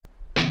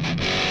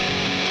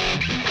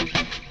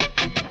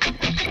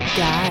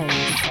Guys,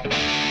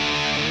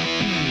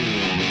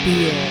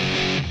 beer,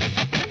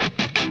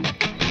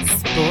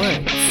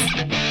 sports.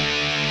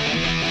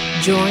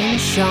 Join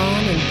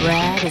Sean and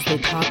Brad as they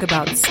talk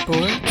about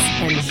sports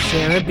and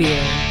share a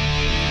beer.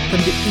 From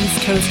the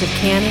east coast of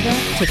Canada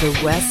to the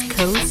west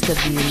coast of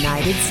the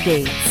United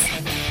States.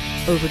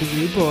 Over to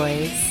you,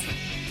 boys.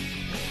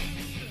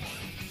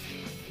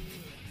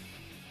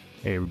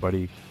 Hey,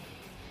 everybody.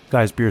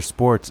 Guys, Beer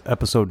Sports,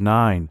 Episode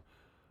 9.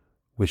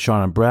 With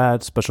Sean and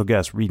Brad, special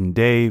guest Reed and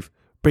Dave,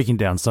 breaking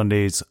down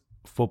Sunday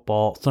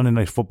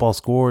night football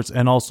scores,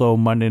 and also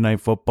Monday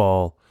Night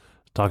Football.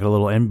 Talking a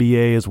little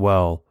NBA as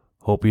well.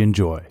 Hope you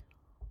enjoy.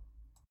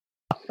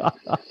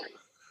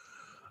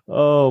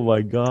 Oh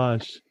my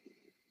gosh.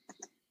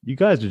 You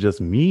guys are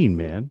just mean,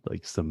 man.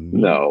 Like some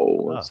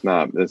mean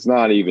stuff. It's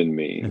not even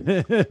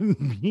mean.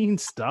 Mean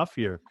stuff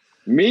here.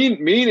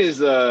 Mean is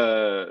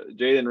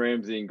Jalen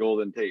Ramsey and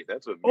Golden Tate.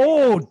 That's what.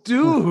 Oh,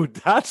 dude,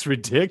 that's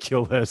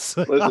ridiculous.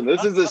 Listen,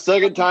 this is the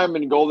second time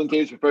in Golden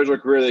Tate's professional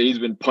career that he's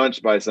been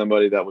punched by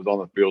somebody that was on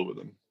the field with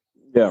him.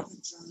 Yeah,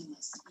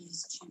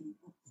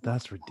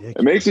 that's ridiculous.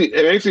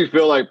 It makes me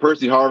feel like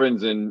Percy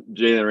Harvins and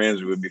Jalen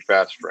Ramsey would be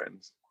fast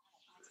friends.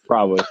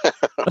 probably.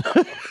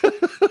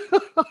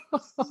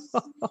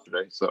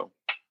 Today, so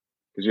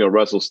because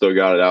Russell still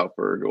got it out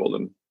for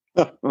Golden.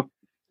 I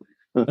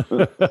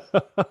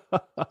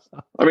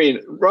mean,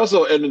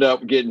 Russell ended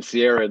up getting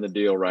Sierra in the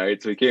deal,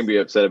 right? So he can't be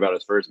upset about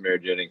his first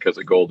marriage ending because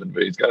of Golden,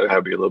 but he's got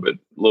to be a little bit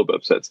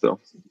upset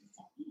still.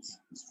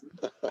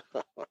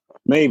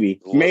 Maybe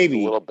a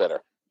little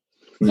bitter.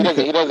 He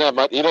doesn't have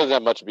much. He doesn't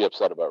have much to be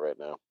upset about right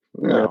now.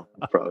 No,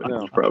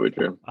 probably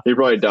true. He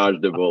probably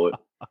dodged a bullet.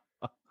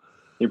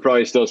 He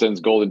probably still sends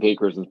Golden Tate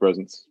Christmas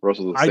presents.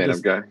 Russell's a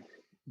stand-up guy.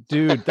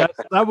 Dude,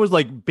 that was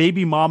like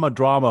baby mama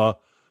drama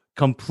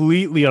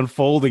completely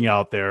unfolding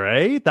out there,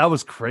 eh? That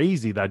was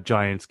crazy, that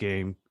Giants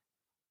game.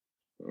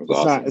 It was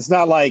awesome. It's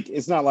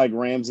not like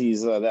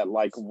Ramsey's that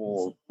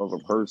likable of a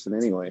person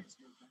anyway.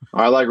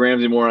 I like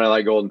Ramsey more than I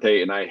like Golden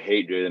Tate, and I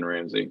hate Jalen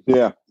Ramsey.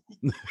 Yeah.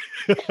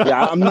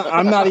 Yeah, I'm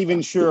not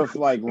even sure if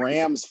like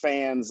Rams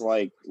fans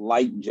like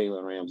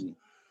Jalen Ramsey.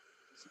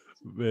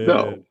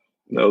 Man.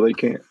 No, they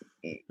can't.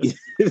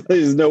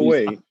 There's no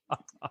way.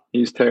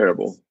 He's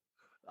terrible.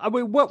 I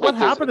mean, what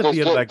happened at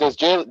the end of that game?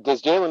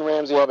 Does Jalen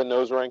Ramsey have a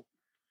nose ring?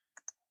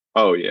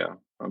 Oh, yeah,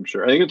 I'm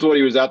sure. I think it's what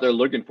he was out there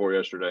looking for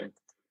yesterday.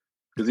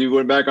 Because he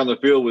went back on the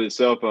field with his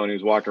cell phone. He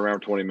was walking around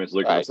for 20 minutes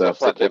looking at stuff.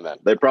 Fuck him, then.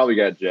 They probably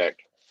got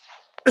jacked.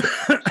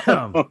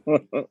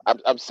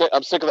 I'm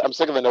sick of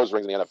the nose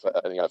rings in the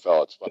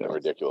NFL. It's fucking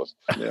ridiculous.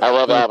 Yeah. I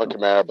love Alvin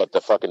Kamara, but the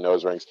fucking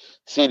nose rings.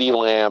 CeeDee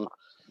Lamb,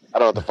 I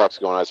don't know what the fuck's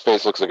going on. His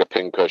face looks like a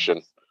pin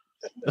cushion.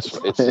 It's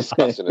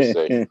disgusting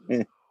to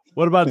see.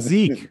 What about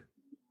Zeke?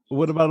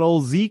 What about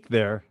old Zeke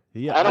there?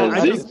 Yeah,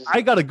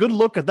 I got a good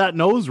look at that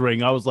nose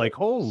ring. I was like,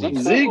 holy.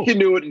 Zeke can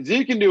do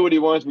what he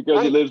wants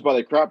because he lives by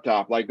the crop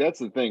top. Like, that's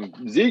the thing.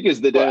 Zeke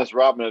is the Dennis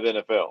Rodman of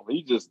NFL.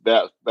 He just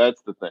that's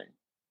the thing.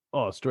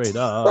 Oh, straight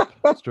up.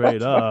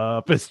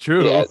 It's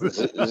true. Yeah,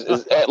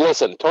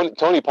 listen,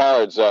 Tony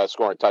Pollard's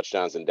scoring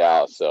touchdowns in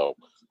Dallas, so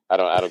I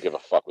don't give a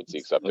fuck what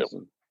Zeke's up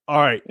to. All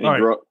right.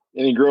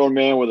 Any grown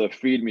man with a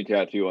 "feed me"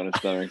 tattoo on his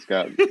stomach's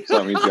got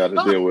something he's got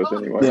to deal with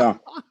anyway.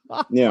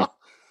 Yeah.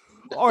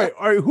 All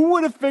right. Who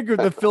would have figured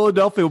that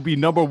Philadelphia would be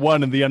number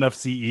one in the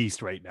NFC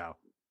East right now?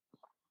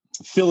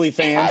 Philly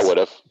fans. I would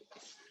have.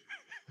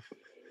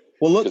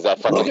 Well, look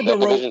at the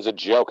division's a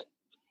joke.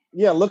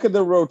 Yeah, look at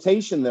the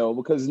rotation though,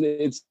 because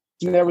it's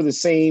never the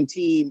same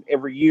team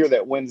every year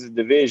that wins the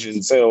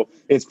division. So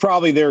it's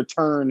probably their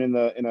turn in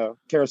a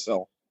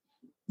carousel.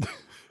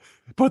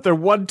 But they're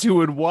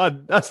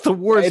 1-2-1. That's the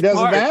worst. It doesn't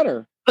part.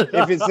 matter.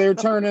 If it's their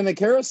turn in the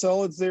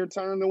carousel, it's their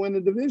turn to win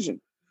the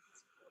division.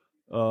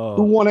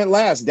 Who won it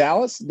last?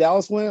 Dallas?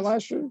 Dallas won it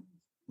last year?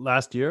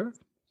 Last year?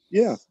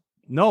 Yeah.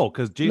 No,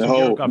 because Jason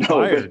Garrett got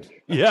fired.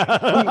 Yeah.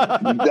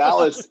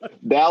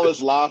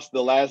 Dallas lost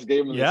the last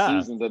game of the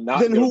season to not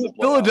go to the playoffs.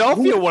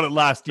 Philadelphia won it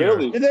last year.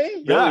 Philly. Did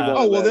they? Yeah.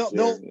 Oh, well,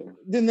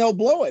 they'll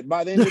blow it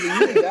by the end of the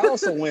year.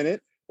 Dallas will win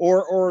it,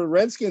 or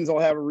Redskins will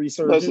have a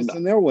resurgence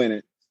and they'll win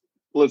it.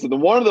 Listen,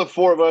 one of the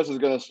four of us is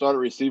going to start a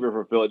receiver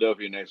for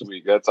Philadelphia next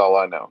week. That's all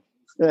I know.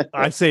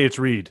 I say it's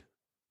Reed.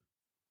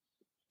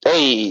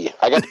 Hey,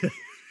 I got.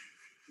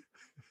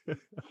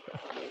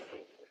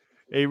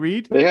 Hey,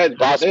 Reed? They had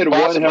one healthy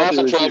Boston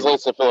receiver.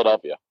 translates to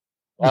Philadelphia.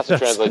 Boston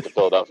translates to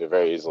Philadelphia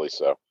very easily,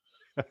 so.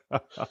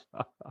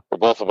 We're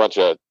both a bunch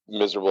of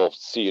miserable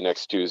see you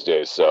next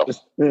Tuesdays, so.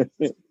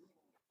 Because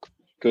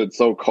it's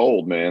so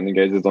cold, man. You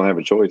guys just don't have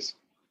a choice.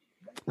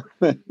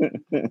 Yeah,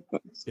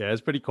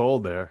 it's pretty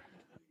cold there.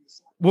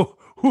 Well,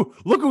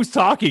 look who's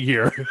talking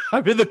here.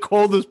 I'm in the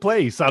coldest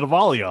place out of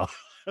all y'all.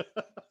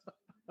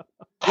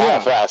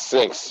 Half-ass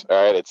stinks.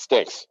 All right, it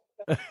stinks.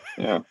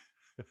 Yeah.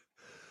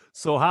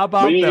 So how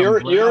about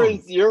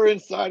you're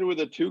inside with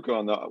a toque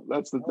on?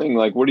 That's the thing.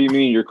 Like, what do you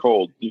mean you're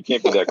cold? You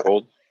can't be that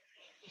cold.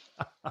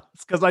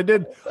 It's because I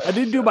didn't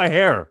do my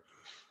hair.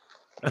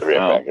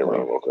 Back in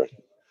real quick.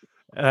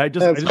 And I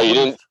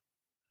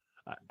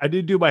I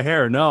didn't do my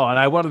hair, no, and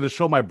I wanted to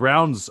show my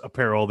Browns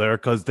apparel there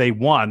because they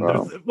won.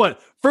 Wow.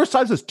 What first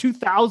time since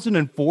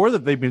 2004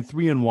 that they've been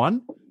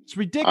 3-1? It's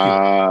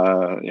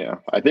ridiculous. Yeah,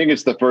 I think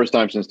it's the first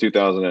time since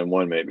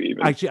 2001, maybe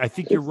even. Actually, I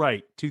think you're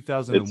right.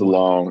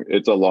 2001.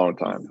 It's a long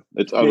time.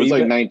 It was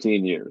like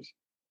 19 years.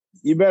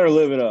 You better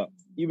live it up.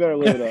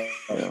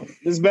 Yeah.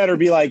 This better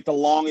be like the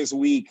longest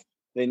week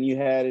than you've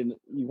had in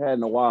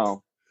a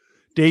while.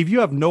 Dave, you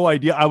have no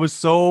idea. I was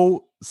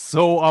so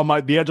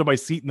on the edge of my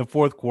seat in the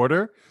fourth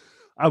quarter.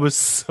 I was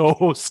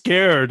so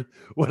scared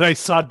when I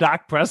saw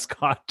Dak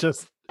Prescott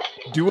just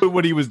doing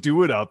what he was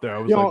doing out there. I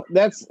was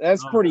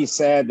that's pretty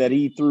sad that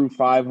he threw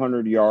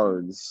 500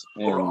 yards,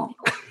 and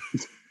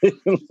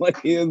like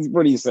it's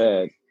pretty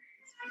sad.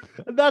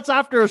 That's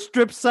after a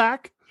strip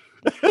sack.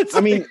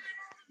 I mean,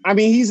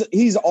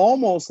 he's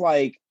almost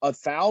like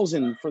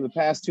 1,000 for the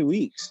past 2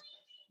 weeks.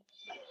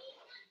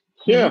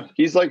 Yeah, I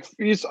think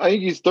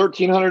he's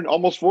 1,300,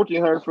 almost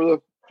 1,400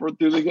 for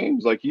through the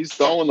games. Like he's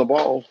throwing the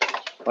ball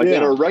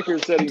at a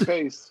record-setting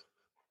pace.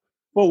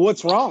 Well,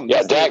 what's wrong?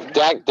 Yeah,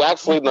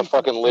 Dak's leading the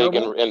fucking league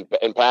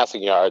in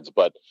passing yards,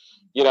 but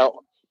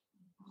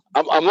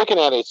I'm looking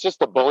at it. It's just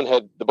the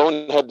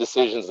bonehead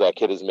decisions that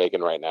kid is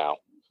making right now.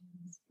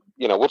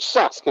 Which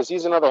sucks because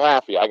he's another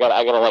halfie. I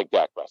gotta like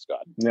Dak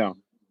Prescott. Yeah,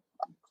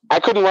 I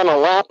couldn't run a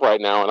lap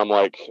right now, and I'm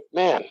like,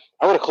 man,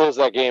 I would have closed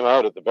that game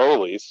out at the very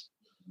least.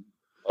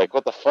 Like,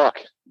 what the fuck?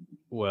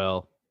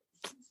 Well,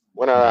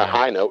 went on a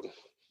high note.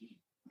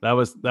 That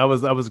was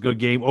a good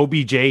game.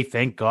 OBJ,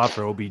 thank God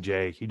for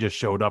OBJ. He just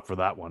showed up for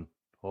that one.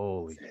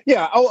 Holy.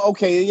 Yeah. Oh,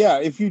 okay. Yeah.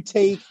 If you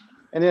take,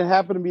 and it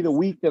happened to be the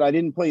week that I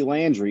didn't play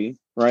Landry,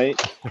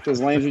 right?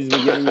 Because Landry's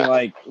been getting me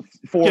like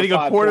 4 or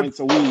 5 points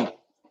a week.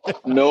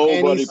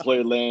 Nobody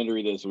played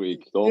Landry this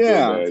week. Don't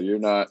feel bad. You're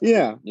not.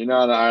 Yeah. You're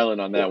not an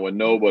island on that one.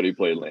 Nobody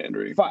played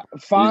Landry.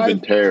 He's been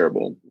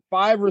terrible.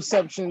 5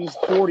 receptions,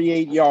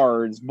 48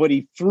 yards, but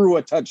he threw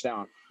a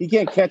touchdown. He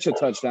can't catch a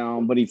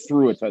touchdown, but he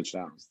threw a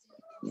touchdown.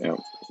 Yeah.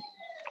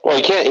 Well,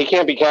 he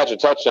can't be catching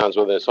touchdowns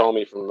with his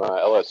homie from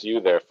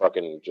LSU there.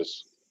 Fucking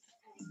just,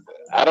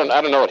 I don't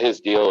know what his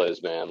deal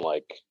is, man.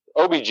 Like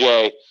OBJ,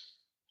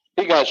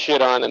 he got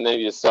shit on, and then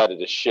he decided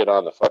to shit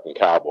on the fucking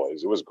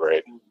Cowboys. It was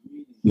great.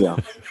 Yeah.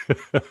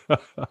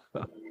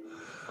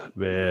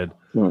 Man.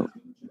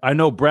 I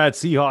know Brad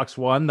Seahawks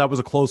won. That was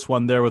a close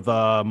one there with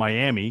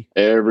Miami.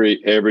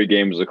 Every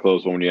game is a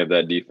close one when you have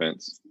that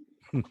defense.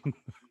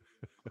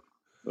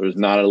 There's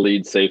not a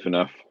lead safe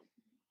enough.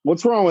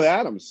 What's wrong with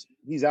Adams?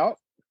 He's out?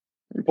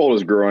 He pulled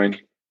his groin.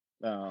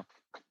 Oh.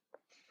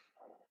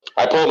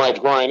 I pull my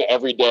groin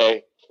every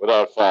day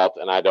without fault,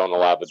 and I don't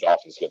allow the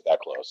Dolphins to get that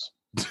close.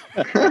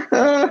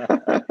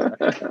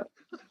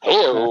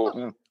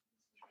 Hey-o.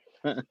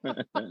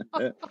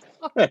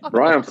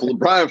 Brian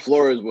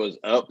Flores was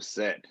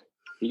upset.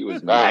 He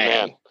was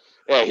mad. Man.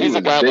 Yeah, he's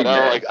a guy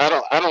that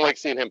I don't like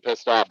seeing him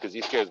pissed off because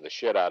he scares the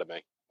shit out of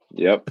me.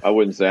 Yep, I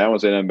wouldn't say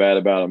nothing bad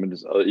about him.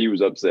 He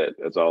was upset.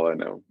 That's all I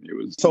know. He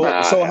was so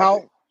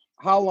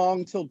how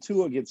long till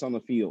Tua gets on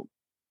the field?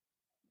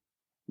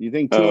 Do you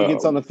think Tua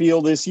gets on the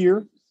field this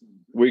year?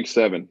 Week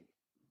 7.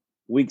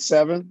 Week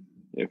 7?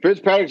 Yeah,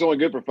 Fitzpatrick's only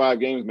good for 5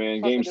 games,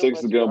 man. Game 6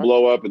 is going to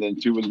blow up, and then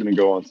Tua's going to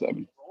go on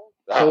 7.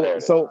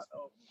 So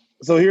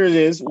here it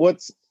is.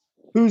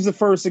 Who's the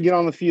first to get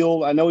on the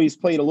field? I know he's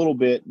played a little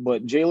bit,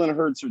 but Jalen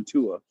Hurts or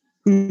Tua?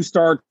 Who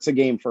starts a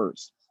game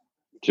first?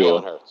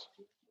 Jalen Hurts.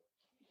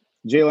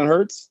 Jalen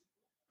Hurts?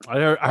 I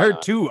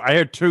heard two. I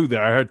heard two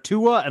there. I heard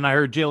Tua and I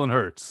heard Jalen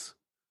Hurts.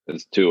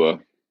 It's Tua.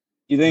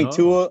 You think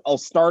Tua will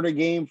start a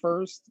game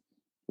first?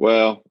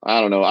 Well,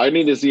 I don't know. I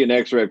need to see an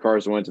X-ray of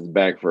Carson Wentz's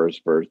back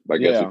first. I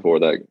guess before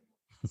that.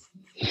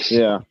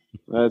 Yeah,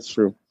 that's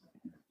true.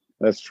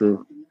 That's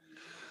true.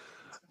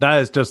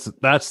 That is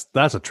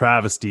that's a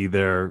travesty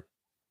there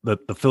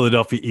that the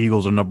Philadelphia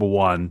Eagles are number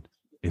 1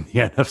 in the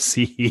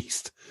NFC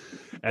East.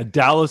 And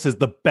Dallas is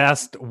the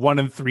best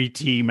 1-3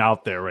 team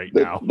out there right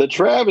now. The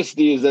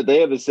travesty is that they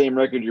have the same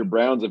record your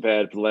Browns have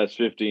had for the last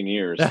 15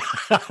 years.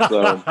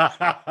 So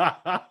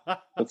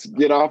let's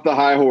get off the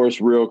high horse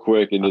real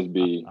quick and just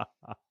be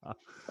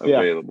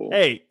available.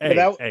 Hey.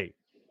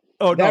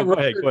 Oh, no, go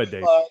ahead,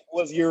 Dave.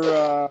 Was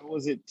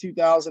it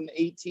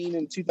 2018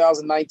 and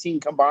 2019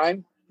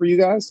 combined for you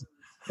guys?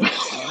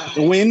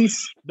 The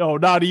wins? No,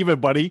 not even,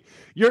 buddy.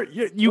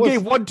 You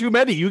gave one too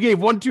many. You gave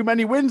one too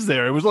many wins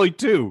there. It was only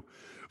 2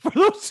 for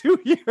those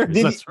 2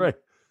 years. That's right.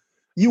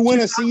 You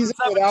win a season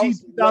without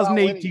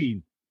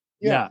 2018.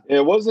 Yeah.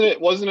 Wasn't it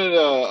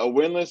a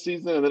winless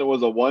season and then it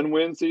was a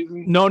 1-win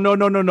season? No.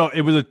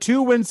 It was a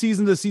 2-win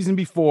season the season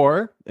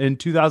before in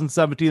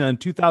 2017, and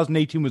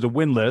 2018 was a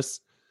winless.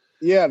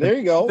 Yeah, there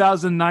you go.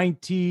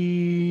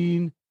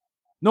 2019.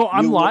 No,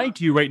 I'm lying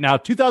to you right now.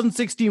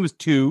 2016 was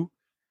 2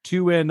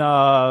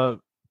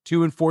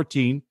 and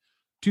 14.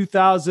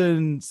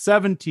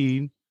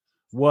 2017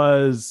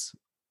 was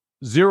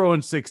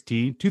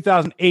 0-16.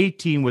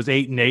 2018 was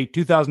 8-8.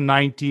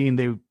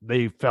 2019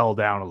 they fell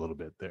down a little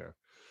bit there.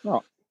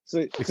 Oh,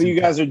 So you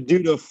guys are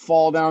due to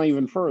fall down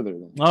even further.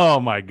 Then.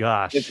 Oh my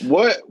gosh!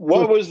 What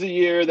was the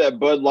year that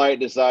Bud Light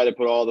decided to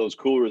put all those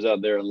coolers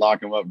out there and lock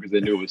them up because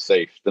they knew it was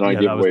safe to not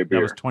give away beer?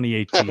 That was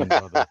 2018,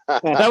 brother.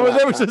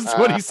 that was since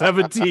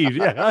 2017.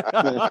 Yeah.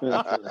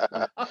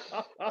 That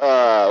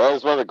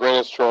was one of the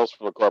greatest trolls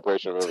from a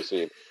corporation I've ever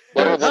seen.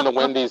 Better than the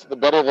Wendy's.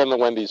 Better than the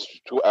Wendy's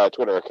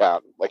Twitter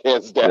account, like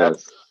hands down.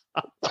 Yes.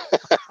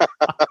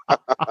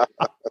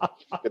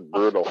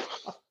 Brutal.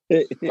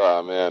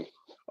 Oh man.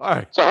 All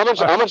right. So how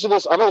much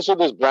of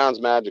this Browns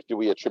magic do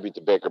we attribute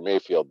to Baker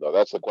Mayfield though?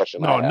 That's the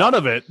question. No, none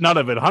of it.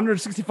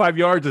 165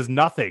 yards is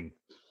nothing.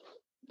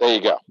 There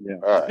you go. Yeah.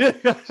 All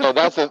right. So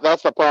that's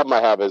the problem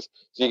I have is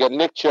so you got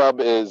Nick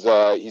Chubb is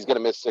he's going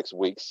to miss 6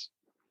 weeks,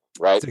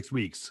 right? 6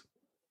 weeks.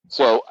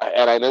 So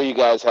and I know you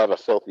guys have a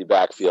filthy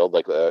backfield,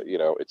 like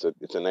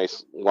it's a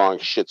nice long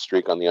shit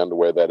streak on the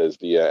underwear that is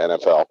the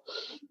NFL,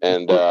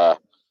 and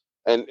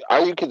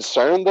are you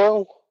concerned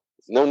though?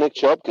 No Nick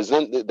Chubb, because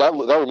then that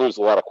removes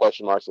a lot of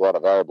question marks, a lot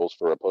of variables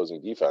for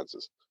opposing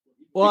defenses.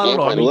 Well, I don't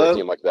know. I mean, a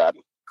team like that.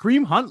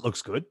 Kareem Hunt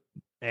looks good,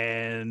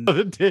 and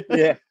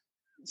yeah.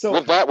 So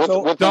with the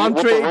ratio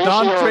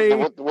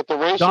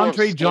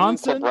Dontre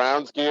Johnson to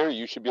Browns gear,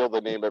 you should be able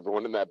to name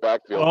everyone in that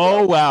backfield.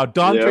 Oh wow,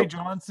 Dontre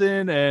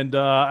Johnson, and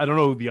I don't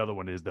know who the other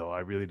one is though. I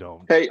really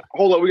don't. Hey,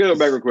 hold on, we got to go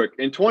back real quick.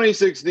 In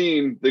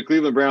 2016, the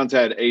Cleveland Browns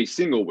had a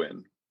single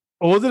win.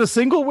 Oh, was it a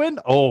single win?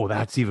 Oh,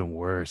 that's even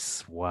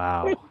worse.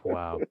 Wow.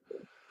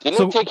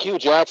 Didn't it take Hugh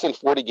Jackson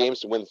 40 games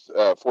to win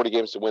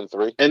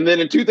 3? And then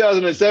in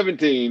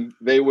 2017,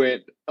 they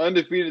went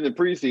undefeated in the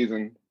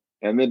preseason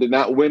and then did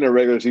not win a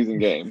regular season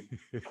game.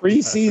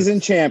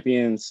 Preseason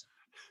champions.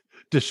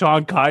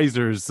 Deshaun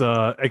Kaiser's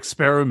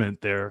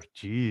experiment there.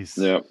 Jeez.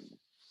 Yep.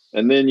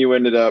 And then you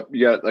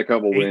got a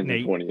couple wins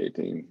in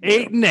 2018.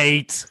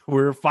 8-8.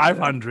 We're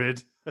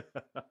 500.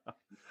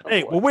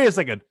 Hey, well, wait a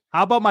second.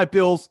 How about my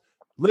Bills?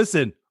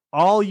 Listen,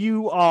 all.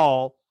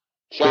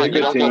 Sean,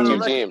 you don't get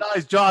 2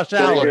 teams. Josh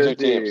Allen. You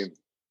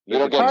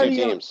don't get 2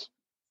 teams.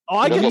 Oh,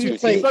 I get 2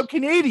 teams. I'm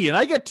Canadian.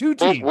 I get 2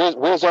 teams.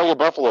 Where's all your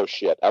Buffalo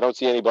shit? I don't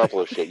see any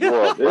Buffalo shit. You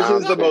are a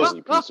Browns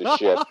crazy piece of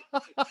shit.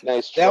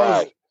 Nice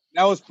try.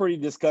 That was pretty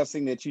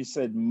disgusting that you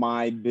said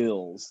my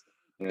Bills.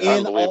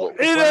 In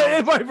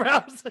my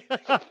Browns.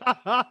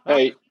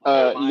 Hey,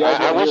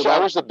 I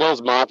wish the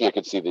Bills Mafia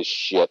could see this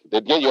shit.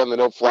 They'd get you on the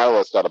no-fly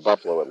list out of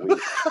Buffalo at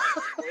least.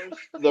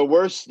 The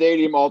worst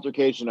stadium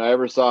altercation I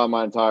ever saw in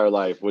my entire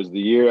life was the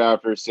year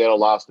after Seattle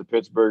lost to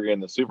Pittsburgh in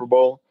the Super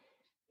Bowl,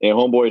 and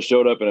homeboys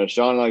showed up in a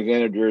Sean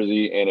Alexander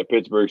jersey and a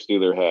Pittsburgh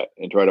Steeler hat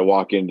and tried to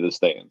walk into the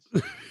stands.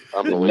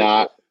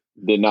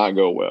 Did not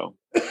go well.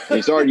 And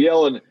he started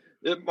yelling,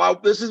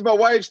 "This is my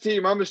wife's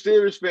team. I'm a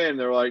Steelers fan."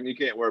 They're like, "You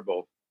can't wear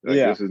both." Like,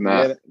 this is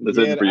not. This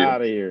isn't for you. Get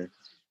out of here.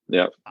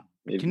 Yeah.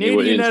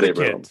 Canadian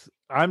etiquette.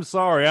 I'm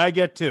sorry, I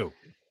get 2.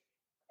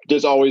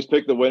 Just always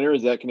pick the winner.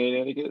 Is that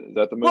Canadian etiquette? Is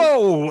that the move?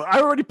 Whoa! I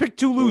already picked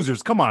 2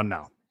 losers. Come on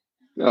now.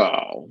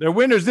 Oh, they're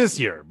winners this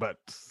year, but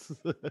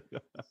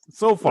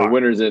so far, they're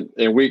winners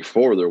in week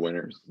 4. They're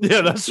winners.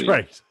 Yeah, that's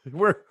right.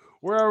 We're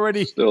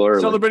already still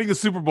early. Celebrating the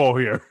Super Bowl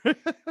here.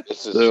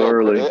 This is so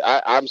early.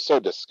 I'm so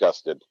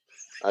disgusted.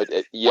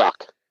 Yuck.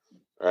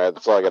 All right,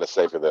 that's all I got to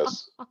say for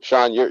this.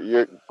 Sean,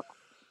 you're.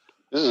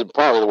 This is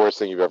probably the worst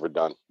thing you've ever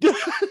done.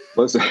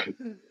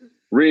 Listen,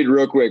 read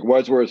real quick.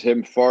 What's worse,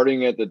 him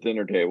farting at the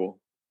dinner table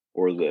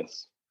or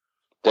this?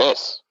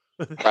 This.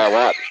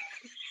 By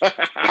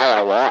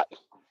a lot.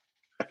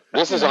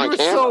 This is on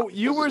camera.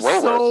 You were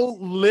so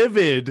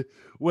livid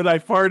when I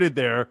farted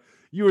there.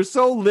 You were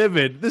so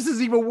livid. This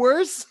is even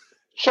worse.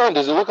 Sean,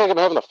 does it look like I'm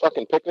having a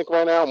fucking picnic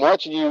right now? I'm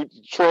watching you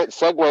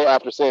segue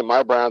after saying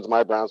my Browns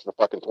for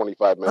fucking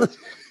 25 minutes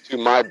to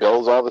my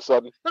Bills all of a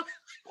sudden.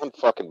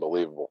 Unfucking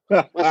believable.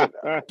 Listen,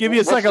 give me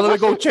a second. Let me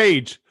go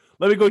change.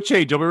 I'll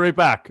be right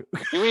back.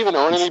 Do you even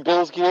own any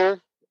Bills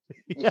gear?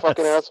 You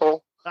fucking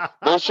asshole.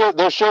 Those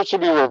shirts should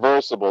be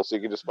reversible so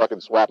you can just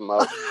fucking swap them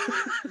out.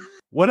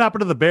 What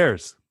happened to the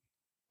Bears?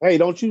 Hey,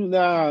 don't you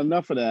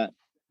enough of that.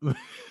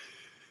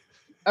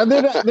 And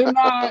they're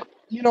not,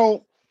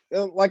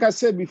 like I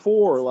said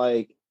before,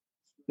 like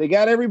they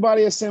got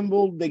everybody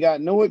assembled. They got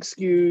no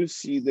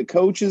excuse. The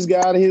coach has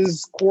got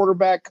his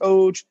quarterback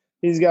coach.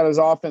 He's got his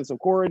offensive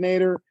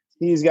coordinator.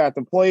 He's got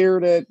the player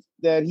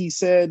that he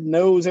said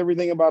knows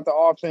everything about the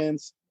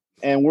offense.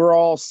 And we're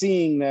all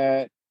seeing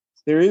that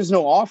there is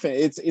no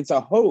offense. It's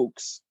a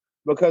hoax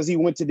because he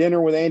went to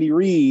dinner with Andy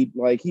Reid.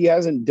 Like he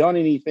hasn't done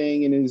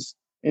anything in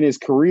his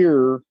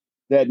career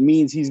that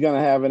means he's going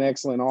to have an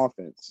excellent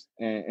offense.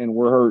 And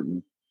we're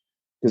hurting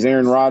because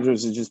Aaron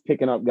Rodgers is just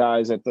picking up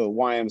guys at the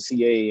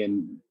YMCA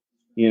and,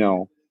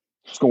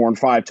 scoring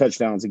 5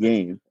 touchdowns a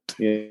game,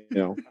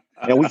 and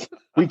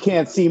we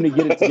can't seem to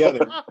get it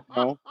together.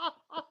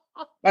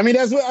 I mean,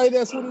 that's what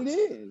it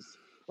is.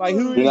 Like,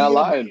 who? You're not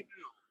lying.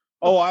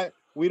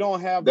 We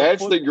don't have.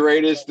 That's the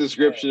greatest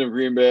description of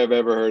Green Bay I've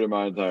ever heard in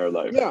my entire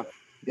life. Yeah,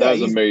 that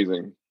was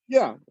amazing.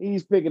 Yeah,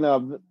 he's picking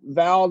up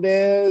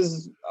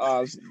Valdez,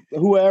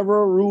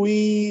 whoever,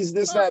 Ruiz,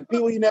 this, that,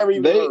 people you never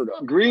even heard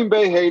of. Green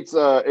Bay hates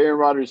Aaron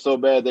Rodgers so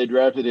bad they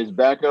drafted his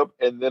backup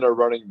and then a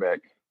running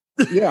back.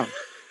 Yeah.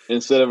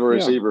 Instead of a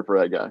receiver for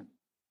that guy.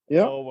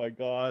 Yeah. Oh my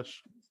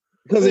gosh.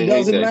 Because it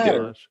doesn't that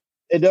matter. kid.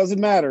 It doesn't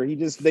matter.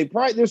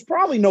 There's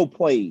probably no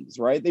plays,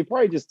 right? They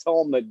probably just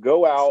tell him to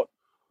go out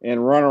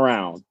and run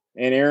around,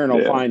 and Aaron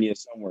will find you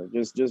somewhere.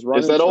 Just run.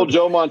 It's that old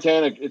Joe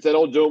Montana. It's that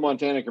old Joe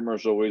Montana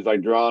commercial where he's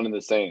like drawing in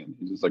the sand.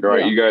 He's just like, all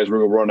right, you guys, we're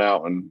gonna run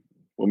out and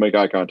we'll make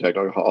eye contact.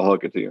 I'll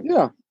hook it to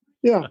you.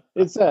 Yeah.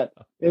 It's that.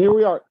 And here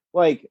we are.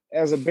 Like,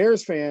 as a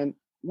Bears fan,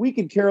 we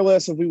could care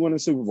less if we win a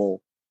Super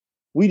Bowl.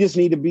 We just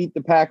need to beat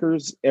the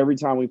Packers every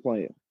time we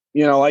play them.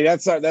 You know, like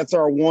that's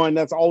our one.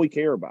 That's all we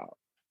care about.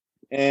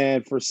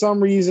 And for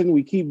some reason,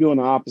 we keep doing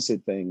the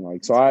opposite thing.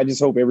 Like, so I just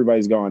hope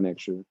everybody's gone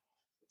next year.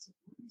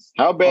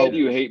 How bad do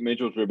you hate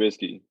Mitchell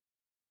Trubisky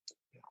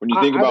when you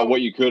think about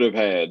what you could have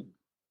had?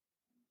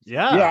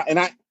 Yeah. And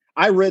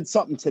I read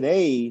something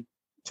today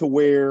to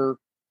where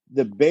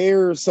the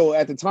Bears. So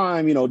at the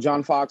time, you know,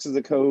 John Fox is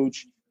the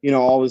coach. You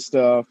know, all this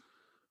stuff.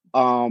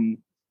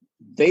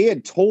 They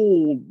had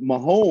told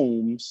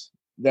Mahomes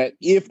that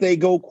if they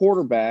go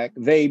quarterback,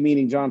 they,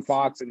 meaning John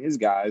Fox and his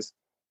guys,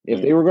 if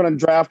they were going to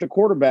draft a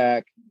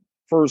quarterback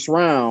first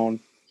round,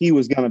 he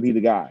was going to be the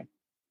guy,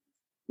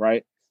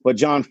 right? But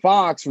John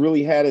Fox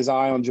really had his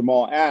eye on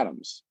Jamal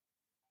Adams.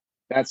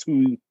 That's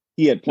who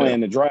he had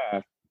planned to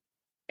draft.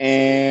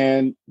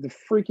 And the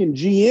freaking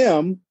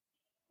GM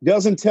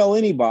doesn't tell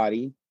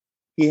anybody.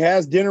 He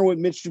has dinner with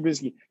Mitch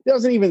Trubisky.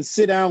 Doesn't even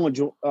sit down with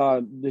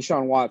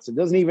Deshaun Watson.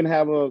 Doesn't even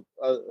have an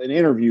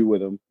interview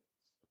with him.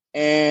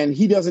 And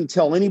he doesn't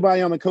tell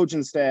anybody on the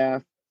coaching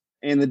staff.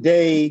 And the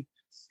day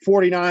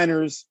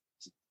 49ers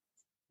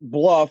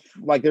bluff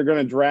like they're going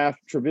to draft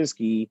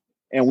Trubisky,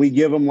 and we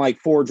give them like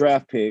 4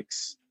 draft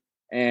picks.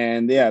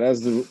 And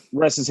that's the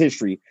rest is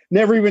history.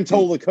 Never even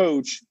told the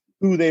coach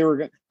who they were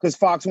going, because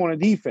Fox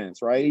wanted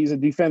defense, right? He's a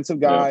defensive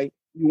guy.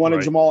 He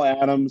wanted Jamal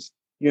Adams,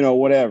 you know,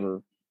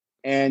 whatever.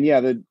 And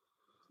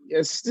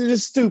it's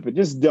just stupid,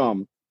 just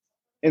dumb.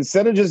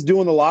 Instead of just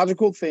doing the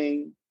logical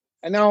thing,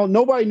 and now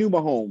nobody knew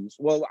Mahomes.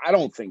 Well, I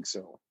don't think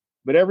so.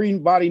 But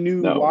everybody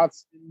knew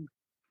Watson.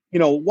 You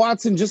know,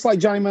 Watson, just like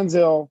Johnny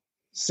Manziel,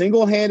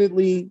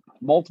 single-handedly,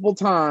 multiple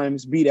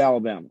times beat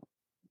Alabama.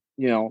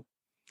 You know,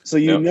 so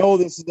you know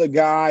this is a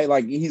guy,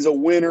 like, he's a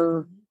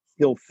winner.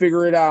 He'll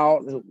figure it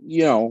out,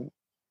 you know.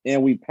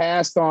 And we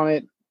passed on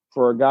it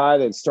for a guy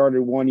that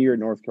started 1 year at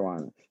North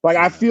Carolina. Like,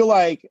 I feel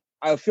like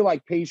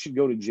Pace should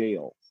go to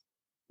jail.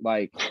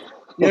 Like,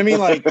 you know what I mean?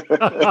 Like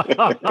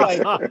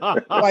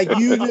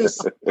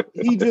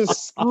he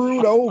just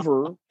screwed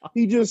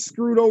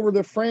over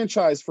the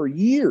franchise for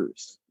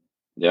years.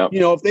 Yeah. You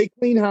know, if they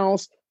clean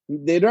house,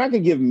 they're not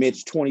going to give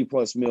Mitch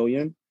 $20+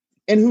 million.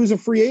 And who's a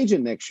free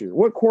agent next year?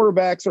 What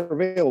quarterbacks are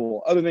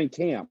available other than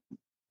Cam?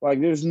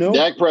 Like, there's no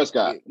Dak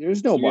Prescott.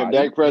 There's nobody.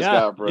 Dak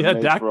Prescott.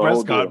 Dak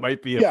Prescott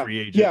might be a free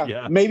agent.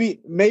 Yeah.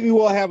 Maybe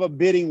we'll have a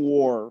bidding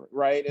war,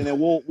 right? And then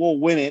we'll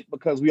win it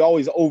because we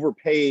always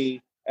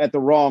overpay at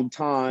the wrong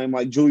time,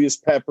 like Julius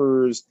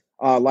Peppers,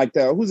 like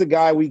that. Who's the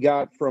guy we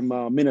got from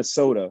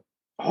Minnesota?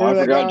 Oh, I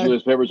forgot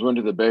Julius Peppers went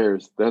to the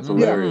Bears. That's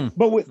hilarious.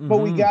 But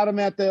we got him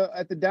at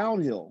the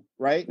downhill,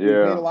 right? Yeah. We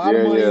paid a lot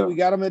of money. We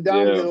got him at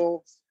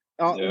downhill.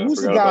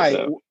 Who's the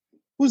guy?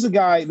 Who's the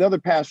guy? The other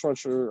pass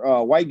rusher,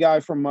 white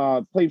guy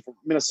from played for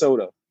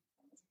Minnesota.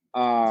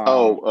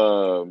 Jared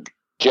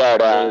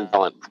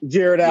Allen.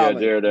 Jared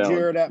Allen. Jared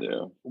Allen.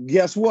 Yeah.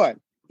 Guess what?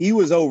 He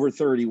was over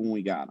 30 when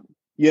we got him.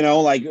 You know,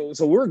 like,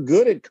 so we're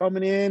good at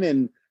coming in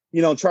and,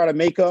 you know, try to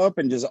make up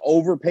and just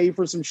overpay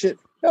for some shit.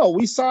 Hell,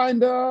 we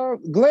signed Mike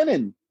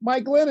Glennon.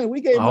 We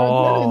gave Mike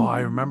Glennon I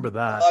remember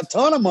that. a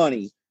ton of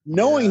money,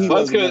 knowing he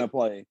wasn't going to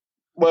play.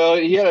 Well,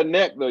 he had a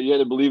neck, though. You had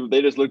to believe it.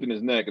 They just looked in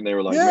his neck and they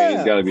were like, man,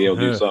 he's got to be able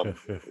to do something.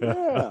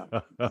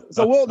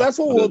 So that's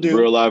what we'll do.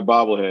 Real live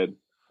bobblehead.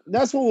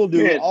 That's what we'll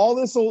do. Man. All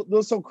this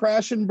will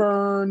crash and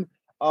burn.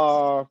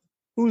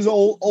 Who's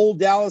old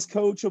Dallas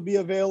coach will be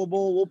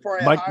available? We'll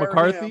probably Mike hire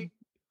McCarthy. him.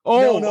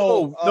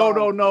 No.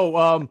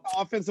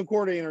 Offensive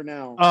coordinator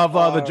now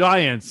Of the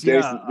Giants.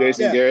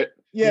 Jason Garrett.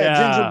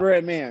 Yeah,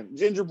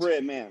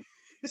 gingerbread man.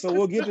 So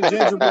we'll get the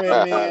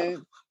gingerbread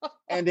man,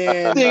 and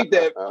then I think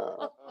that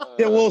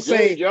then we'll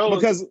say Jones,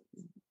 because.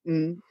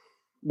 Go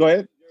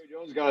ahead. Jerry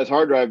Jones got his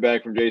hard drive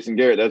back from Jason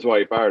Garrett. That's why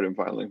he fired him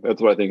finally. That's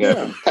what I think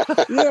happened.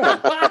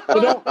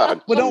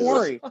 But don't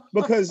worry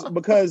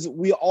because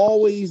we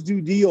always do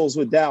deals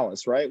with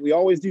Dallas, right? We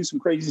always do some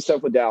crazy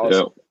stuff with Dallas.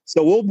 Yep.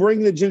 So we'll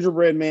bring the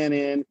gingerbread man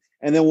in,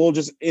 and then we'll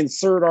just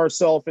insert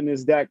ourselves in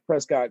this Dak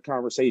Prescott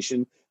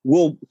conversation.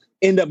 We'll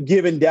end up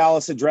giving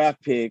Dallas a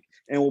draft pick,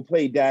 and we'll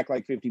pay Dak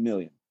like $50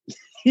 million.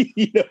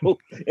 You know,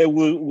 and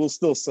we'll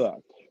still suck.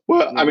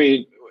 Well, I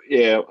mean,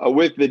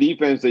 with the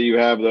defense that you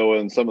have though,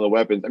 and some of the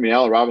weapons. I mean,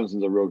 Allen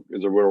Robinson's a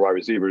real wide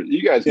receiver.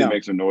 You guys can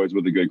make some noise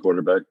with a good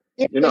quarterback.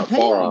 You're not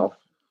far off.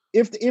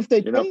 If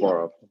they, you're not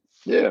far off.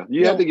 Yeah,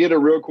 you have to get a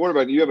real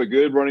quarterback. You have a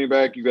good running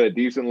back. You've got a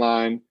decent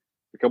line,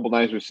 a couple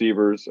nice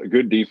receivers, a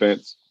good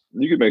defense.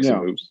 You could make some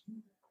Yeah. moves.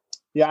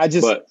 Yeah,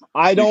 But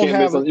I don't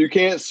have. You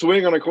can't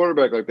swing on a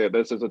quarterback like that.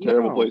 That's just a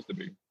terrible No. place to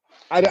be.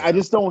 I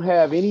just don't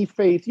have any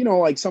faith. You know,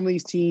 like some of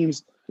these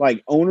teams,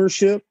 like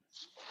ownership.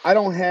 I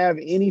don't have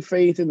any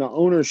faith in the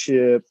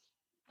ownership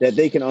that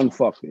they can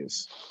unfuck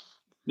this.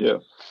 Yeah.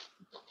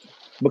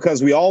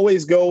 Because we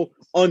always go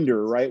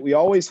under, right? We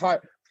always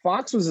hire.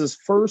 Fox was his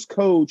first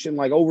coach in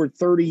like over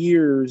 30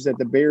 years that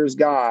the Bears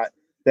got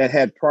that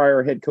had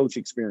prior head coach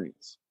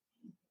experience.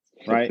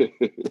 Right?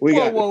 We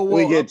get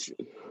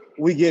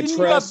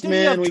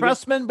Trestman.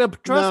 Trestman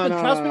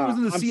was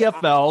in the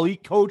CFL. He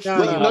coached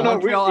the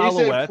Montreal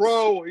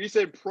Alouettes. He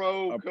said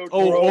pro coach.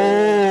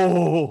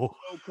 Pro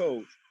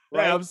coach.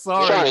 Right? I'm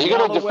sorry. Sean, are you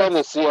going to defend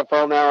the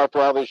CFL now after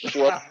all this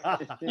shit?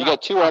 You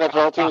got 2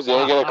 NFL teams. They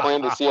ain't going to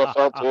claim the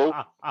CFL too.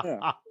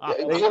 Yeah.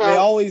 They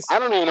always. I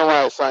don't even know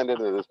why I signed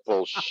into this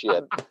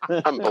bullshit.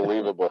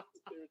 Unbelievable.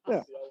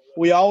 Yeah.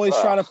 We always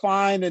try to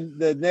find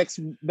the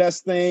next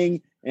best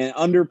thing and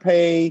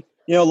underpay.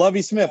 You know,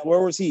 Lovie Smith, where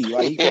was he?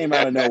 Like he came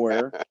out of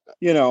nowhere.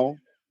 You know,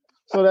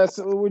 so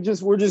we're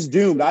just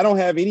doomed. I don't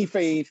have any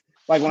faith.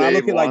 Like when I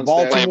look at like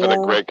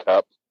Baltimore, Grey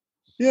Cup.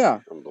 Yeah,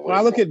 when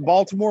I look at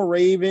Baltimore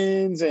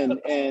Ravens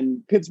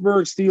and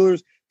Pittsburgh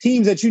Steelers,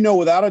 teams that you know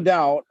without a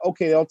doubt,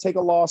 okay, they'll take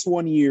a loss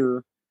one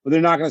year, but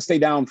they're not going to stay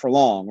down for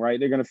long, right?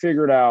 They're going to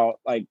figure it out.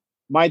 Like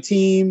my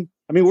team,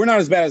 I mean, we're not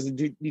as bad as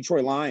the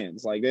Detroit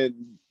Lions. Like the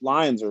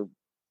Lions are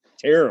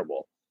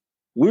terrible.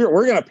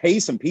 We're going to pay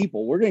some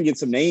people. We're going to get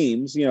some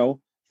names. You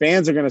know,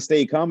 fans are going to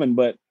stay coming,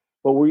 but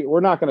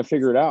we're not going to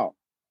figure it out.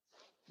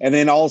 And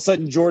then all of a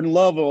sudden, Jordan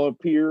Love will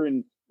appear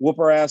and whoop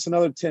our ass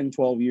another 10,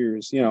 12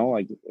 years. You know,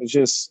 like it's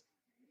just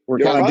we're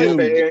kind of doomed.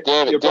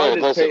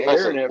 David,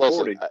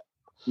 listen.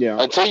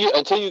 Yeah. Until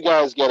you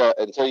guys get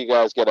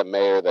a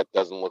mayor that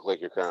doesn't look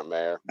like your current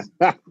mayor,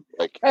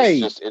 like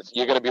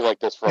you're gonna be like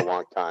this for a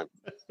long time.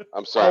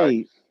 I'm sorry.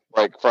 Hey.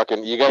 Like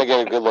fucking, you gotta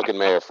get a good looking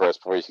mayor first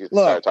before you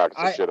start talking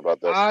some shit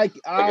about this.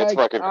 It's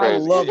fucking crazy. I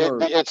love her.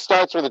 It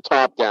starts with the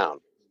top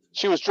down.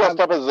 She was dressed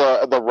up as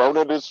the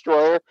Rona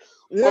destroyer.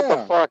 Yeah. What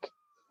the fuck?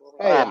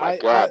 Hey, oh my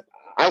god!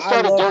 I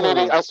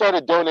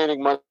started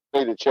donating money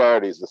to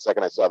charities the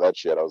second I saw that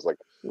shit. I was like,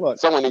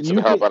 someone needs some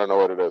help. I don't know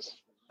what it is.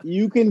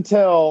 You can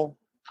tell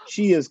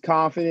she is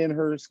confident in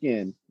her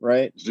skin,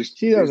 right?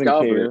 She doesn't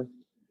care.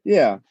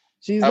 Yeah,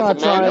 she's not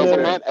trying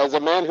to. As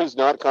a man who's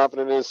not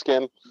confident in his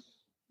skin,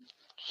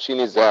 she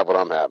needs to have what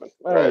I'm having.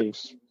 Right?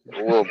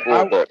 A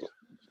little bit.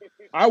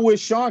 I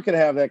wish Sean could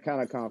have that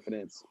kind of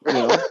confidence. You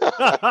know?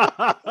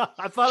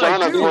 I thought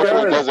Sean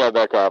unfortunately does have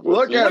that confidence.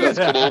 Look at He's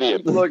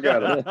Canadian. Look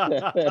at him.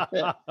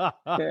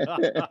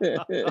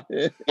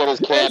 Get his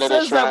Canada it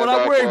says that when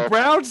I'm wearing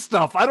brown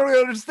stuff. I don't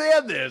even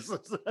understand this.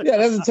 Yeah, it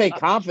doesn't take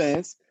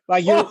confidence.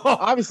 Like you're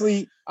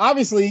obviously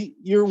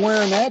you're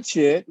wearing that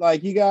shit.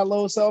 Like you got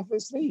low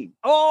self-esteem.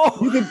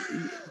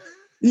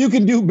 You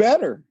can do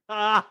better.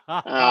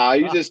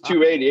 You just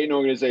 280. Ain't no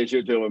one gonna say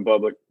shit to him in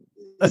public.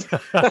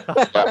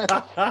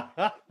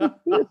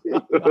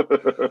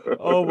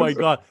 Oh my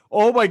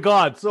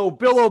god. So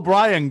Bill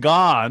O'Brien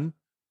gone.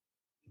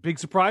 Big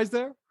surprise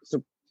there?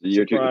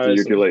 You're too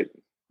late.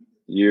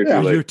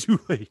 You're too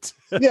late.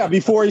 Yeah,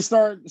 before he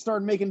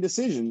started making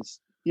decisions.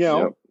 You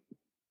know,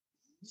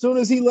 as soon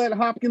as he let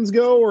Hopkins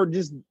go or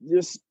just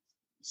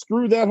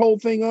screwed that whole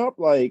thing up,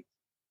 like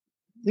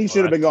he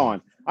should have been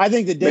gone. I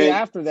think the day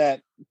after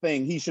that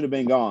thing, he should have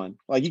been gone.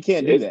 Like you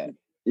can't do that.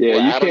 Yeah,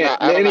 you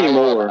can't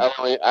anymore.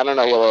 I don't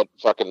know. He'll let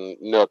fucking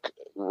Nook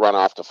run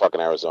off to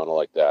fucking Arizona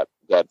like that.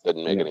 That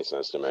didn't make any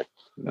sense to me.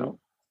 No,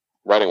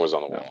 writing was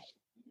on the wall.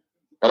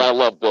 But I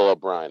love Bill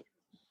O'Brien.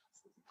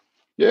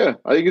 Yeah,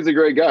 I think he's a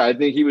great guy. I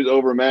think he was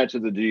overmatched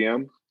as a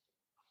GM,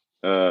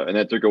 and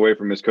that took away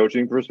from his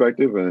coaching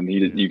perspective. And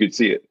you could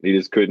see it. He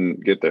just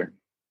couldn't get there.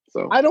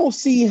 So I don't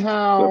see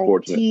how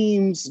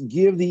teams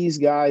give these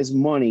guys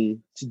money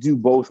to do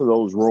both of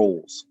those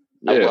roles.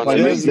 Yeah,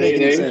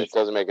 it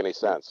doesn't make any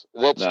sense.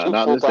 That's two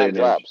full-time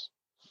jobs.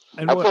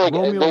 And I feel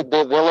like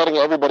they're letting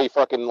everybody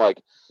fucking like,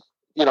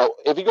 you know,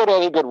 if you go to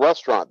any good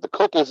restaurant, the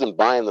cook isn't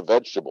buying the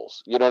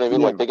vegetables. You know what I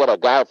mean? Like they got a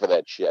guy for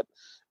that shit.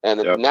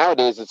 And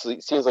nowadays it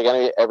seems like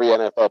every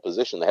NFL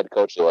position, the head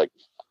coach, they're like,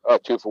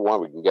 2 for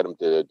 1, we can get them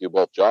to do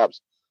both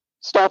jobs.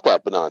 Stop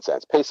that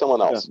nonsense. Pay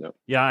someone else.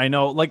 Yeah, I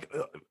know. Like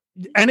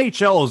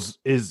NHL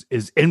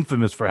is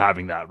infamous for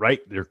having that,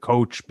 right? Their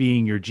coach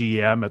being your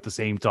GM at the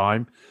same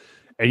time.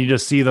 And you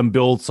just see them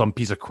build some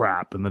piece of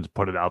crap and then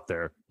put it out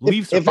there.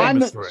 Leafs are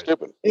famous for it.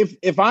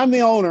 If I'm the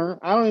owner,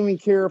 I don't even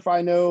care if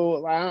I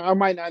know. I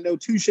might not know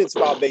 2 shits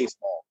about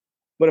baseball,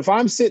 but if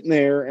I'm sitting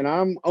there and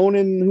I'm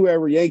owning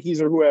whoever,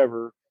 Yankees or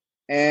whoever,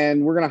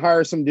 and we're gonna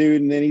hire some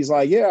dude, and then he's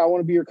like, "Yeah, I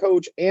want to be your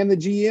coach and the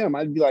GM,"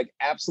 I'd be like,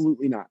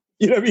 "Absolutely not."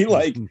 You know what I mean?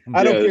 Like,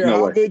 I don't care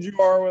how good you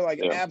are. We're like,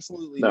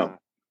 absolutely not.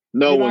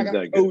 No You're one's not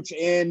gonna coach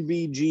and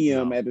be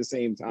GM at the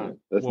same time.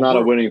 That's not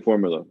a winning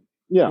formula.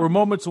 Yeah, we're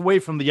moments away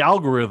from the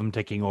algorithm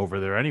taking over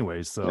there,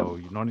 anyway. So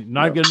you're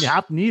not going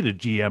to need a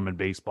GM in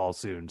baseball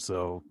soon.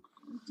 So,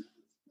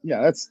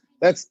 yeah,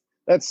 that's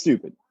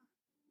stupid.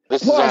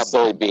 This is not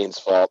Billy Bean's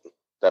fault.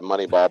 that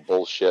Moneyball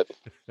bullshit.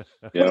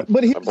 Yeah.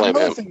 But here's blame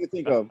another him. thing to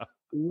think of.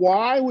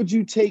 Why would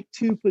you take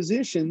two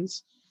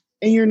positions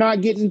and you're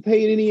not getting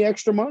paid any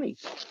extra money?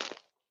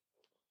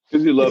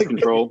 Because you love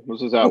control.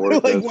 This is how it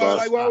works.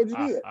 Like, why would you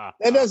do that?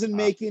 That doesn't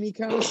make any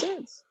kind of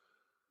sense.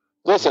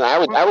 Listen,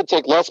 I would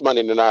take less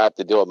money to not have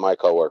to deal with my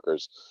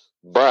coworkers,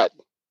 but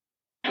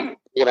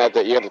you have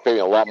to pay me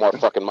a lot more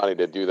fucking money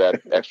to do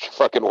that extra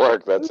fucking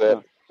work. That's it.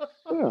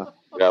 Yeah.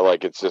 Yeah,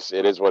 like it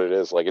is what it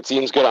is. Like it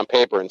seems good on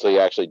paper until you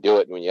actually do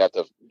it, and when you have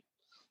to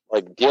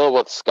like deal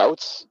with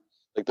scouts,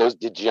 like those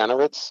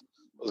degenerates,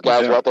 those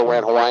guys who are out there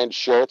wearing Hawaiian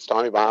shirts,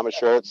 Tommy Bahama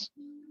shirts,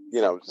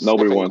 Nobody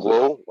sniffing wants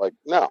glue. Like,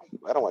 no,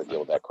 I don't want to deal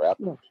with that crap.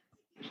 No.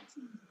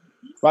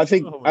 But I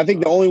think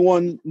the only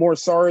one more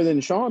sorry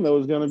than Sean though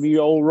is going to be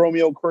old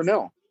Romeo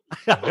Cornell.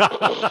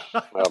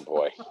 Oh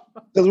boy,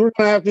 Because we're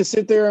going to have to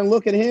sit there and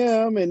look at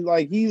him and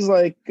like he's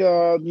like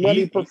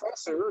nutty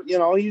professor.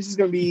 He's just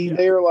going to be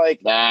there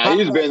like. Nah,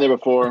 he's been there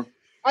before.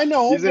 I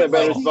know. He's in a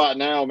better spot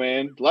now,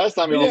 man. Last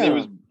time it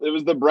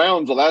was the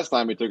Browns. The last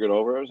time he took it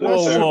over.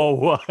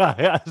 Whoa.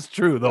 That's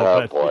true though.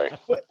 Oh boy.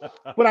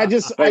 But I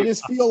just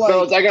feel like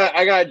fellas, I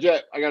got a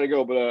jet. I gotta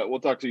go, but we'll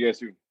talk to you guys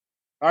soon.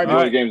 all right,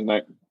 Enjoy the games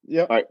tonight.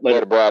 Yep. All right,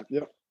 later, Brad.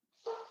 Yep.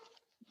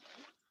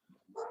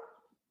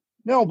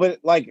 No, but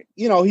like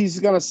he's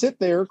gonna sit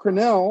there,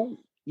 Cornell.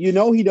 He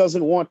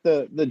doesn't want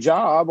the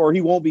job, or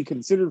he won't be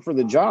considered for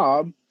the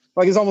job.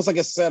 Like it's almost like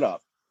a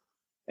setup,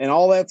 and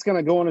all that's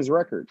gonna go on his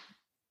record.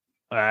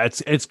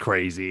 It's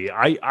crazy.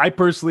 I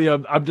personally,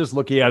 I'm just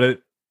looking at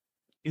it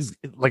is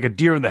like a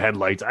deer in the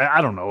headlights.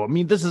 I don't know. I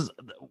mean,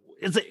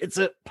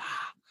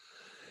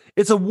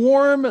 it's a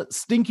warm,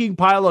 stinking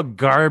pile of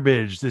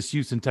garbage. This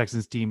Houston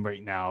Texans team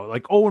right now,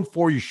 like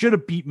 0-4. You should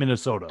have beat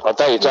Minnesota. I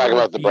thought you were talking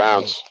about the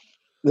Browns.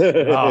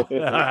 Oh.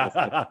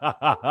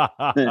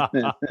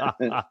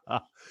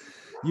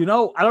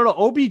 I don't know.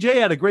 OBJ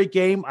had a great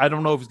game. I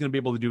don't know if he's going to be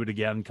able to do it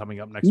again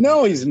coming up next week.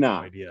 No, he's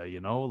not. No idea,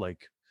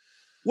 like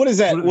what is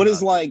that?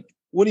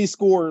 What did he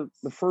score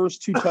the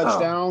first 2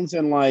 touchdowns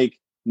in like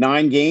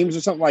 9 games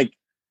or something? Like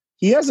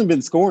he hasn't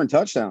been scoring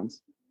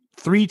touchdowns.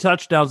 3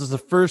 touchdowns is the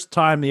first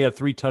time they had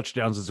 3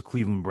 touchdowns as a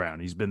Cleveland Brown.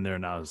 He's been there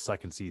now his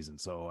second season.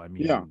 So I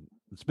mean,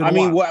 it's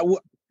been.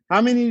 What?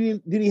 How many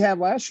did he have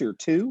last year?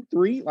 2,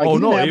 3?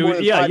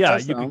 Like, yeah.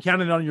 You can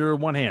count it on your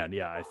one hand.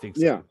 Yeah, I think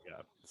so. Yeah.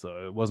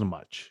 So it wasn't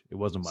much.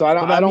 So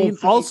I don't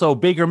think... Also,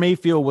 Baker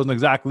Mayfield wasn't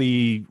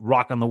exactly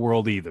rocking the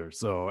world either.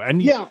 So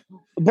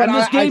but in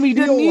this game he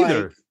didn't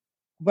either.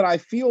 But I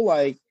feel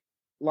like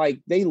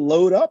they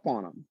load up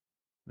on him.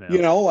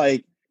 Yeah.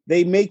 Like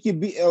they make you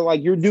be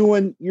like you're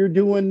doing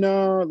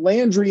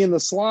Landry in the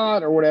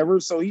slot or whatever.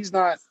 So he's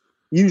not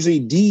usually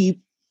deep.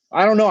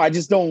 I don't know. I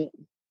just don't.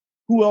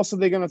 Who else are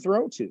they going to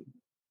throw to?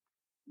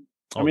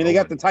 I mean, they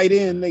got the tight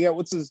end. They got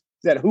is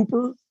that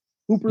Hooper?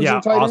 Hooper's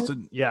the tight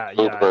Austin. end?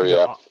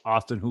 Hooper,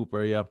 Austin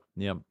Hooper. Yeah.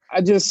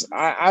 I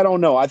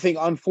don't know. I think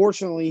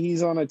unfortunately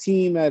he's on a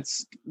team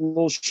that's a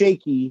little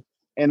shaky,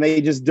 and they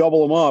just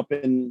double him up,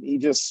 and he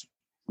just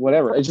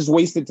whatever. It's just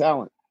wasted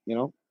talent,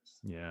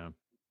 Yeah.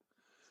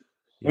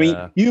 I mean,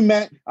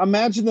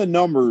 imagine the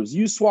numbers.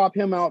 You swap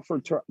him out for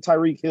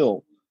Tyreek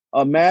Hill.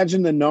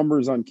 Imagine the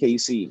numbers on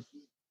KC.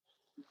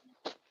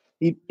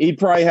 He'd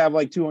probably have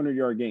like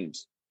 200-yard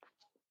games.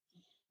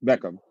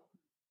 Beckham.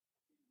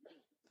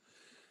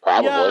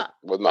 Probably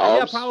with Mahomes.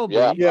 Yeah, probably.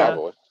 Yeah,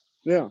 probably.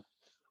 Yeah.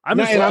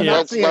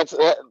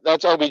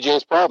 That's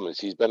OBJ's problem. Is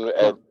he's been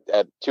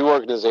at 2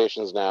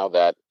 organizations now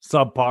that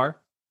subpar.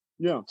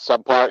 Yeah.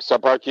 Subpar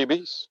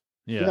QBs.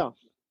 Yeah.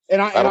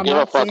 And I don't give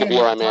a fuck if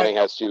Eli Manning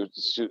has two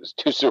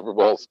Super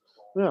Bowls.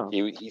 Yeah.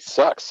 He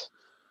sucks.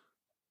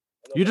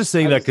 You're just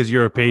saying that because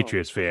you're a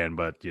Patriots fan,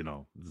 but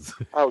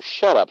Oh,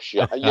 shut up,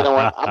 You know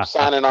what? I'm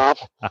signing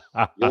off.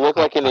 You look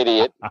like an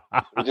idiot.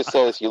 You just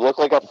say this. You look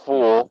like a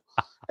fool,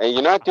 and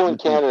you're not doing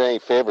Canada any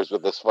favors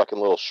with this fucking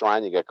little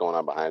shrine you got going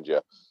on behind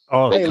you.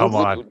 Oh, come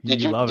on!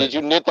 Did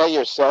you knit that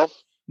yourself?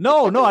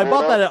 No, I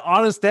bought that at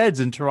Honest Ed's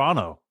in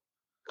Toronto.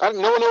 No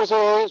one knows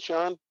where it is,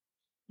 Sean.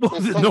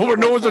 No one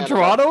knows what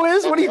Toronto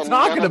is. What are you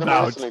talking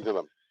about? Listening to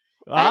them.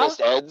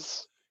 Honest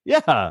Ed's.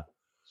 Yeah.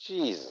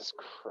 Jesus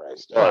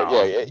Christ! Wow,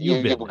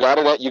 you got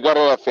it. You got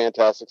it at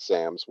Fantastic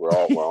Sam's. We're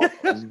all well.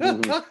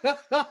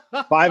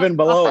 5 and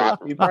below.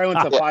 You probably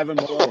went to 5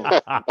 and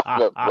below.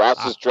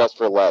 Ross is dressed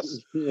for less.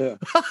 Yeah.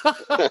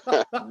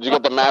 Did you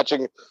get the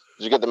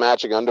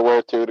matching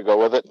underwear too to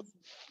go with it?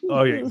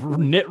 Oh, yeah.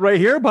 Knit right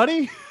here,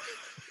 buddy.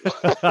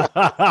 All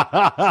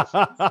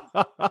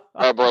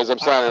right, boys. I'm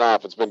signing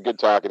off. It's been good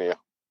talking to you.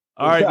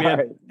 All right,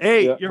 man.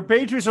 Hey, your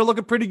Patriots are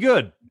looking pretty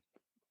good.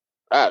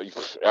 I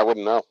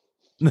wouldn't know.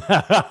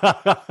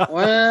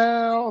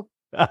 Well,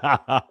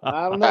 I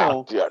don't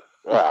know.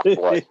 Oh,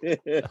 boy.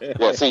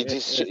 Yeah,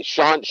 see,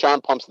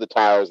 Sean pumps the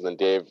tires, and then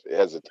Dave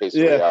has a taste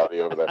of reality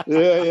over there.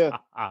 Yeah.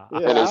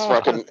 In his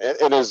fucking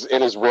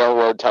in his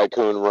railroad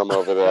tycoon room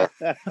over there.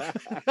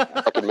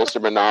 Fucking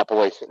Mr.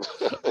 Monopoly.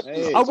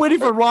 Hey. I'm waiting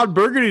for Ron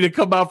Burgundy to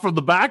come out from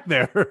the back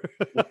there.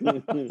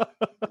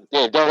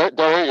 Yeah, don't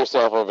hurt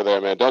yourself over there,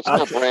 man. Don't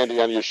spill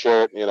brandy on your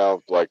shirt.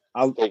 Take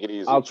it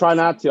easy. I'll try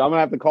not to. I'm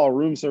gonna have to call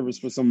room service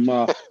for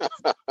some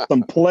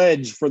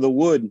pledge for the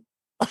wood.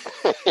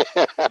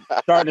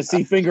 Starting to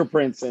see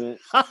fingerprints in it.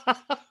 All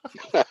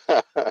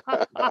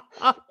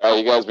right,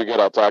 you guys be good.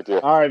 I'll talk to you.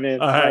 All right, man.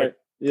 All right.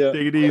 Yeah.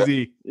 Take it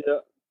easy. Yeah.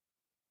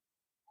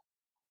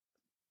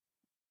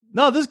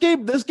 No, this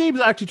game's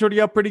actually turning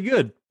out pretty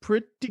good.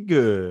 Pretty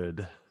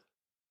good.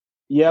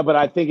 Yeah, but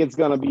I think it's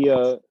gonna be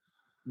a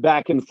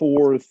back and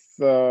forth.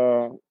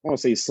 I want to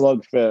say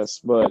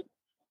slugfest, but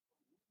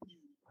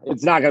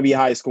it's not gonna be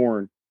high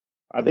scoring.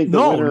 I think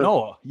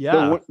the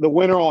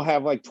winner will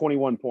have like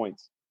 21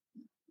 points.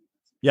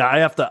 Yeah, I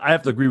have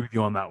to agree with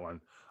you on that one.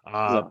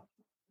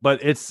 But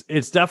it's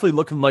definitely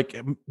looking like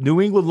New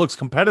England looks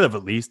competitive.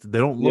 At least they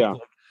don't look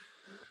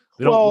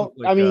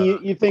like.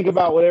 You think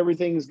about what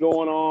everything's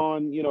going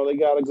on. You know, they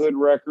got a good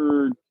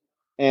record,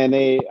 and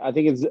I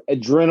think it's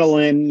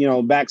adrenaline. You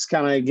know, back's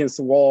kind of against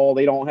the wall.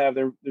 They don't have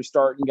their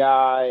starting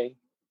guy.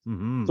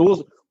 Mm-hmm.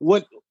 So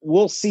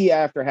we'll see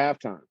after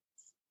halftime,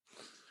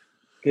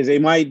 because they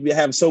might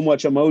have so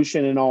much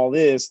emotion and all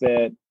this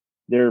that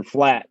they're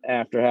flat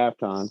after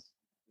halftime.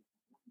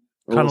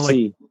 Kind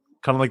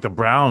of like the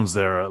Browns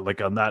there,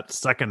 like on that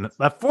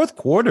fourth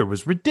quarter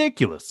was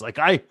ridiculous. Like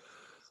I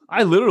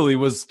literally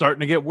was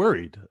starting to get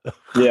worried.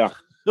 Yeah.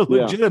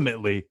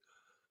 Legitimately.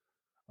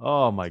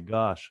 Oh my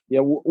gosh. Yeah,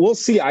 we'll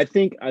see. I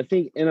think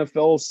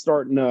NFL's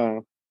starting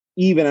to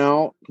even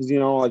out, because,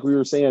 like we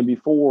were saying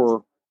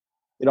before,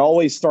 it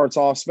always starts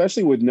off,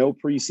 especially with no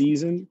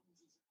preseason.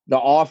 The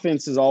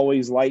offense is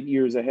always light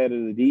years ahead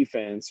of the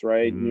defense,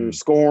 right? And you're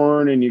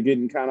scoring and you're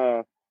getting kind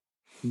of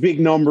big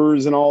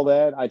numbers and all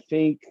that. I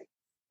think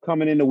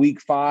coming into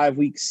week 5,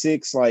 week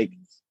 6, like,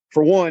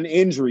 for one,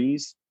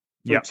 injuries.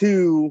 For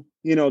two,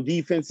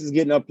 defense is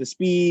getting up to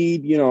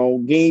speed,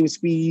 game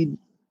speed.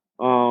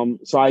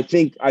 So I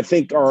think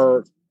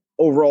our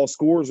overall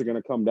scores are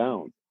going to come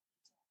down.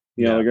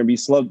 They're going to be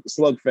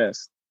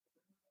slugfest.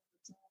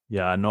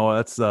 Yeah, no,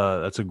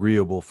 that's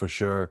agreeable for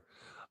sure.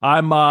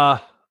 I'm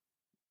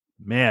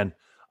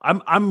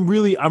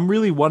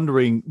really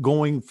wondering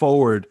going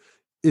forward,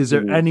 is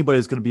there anybody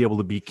that's going to be able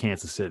to beat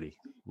Kansas City?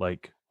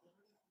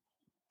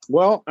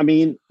 Well, I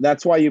mean,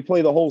 that's why you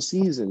play the whole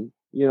season,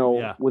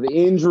 with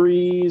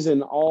injuries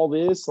and all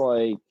this,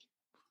 they're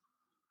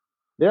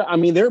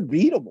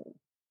beatable.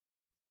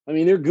 I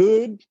mean, they're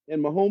good,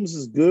 and Mahomes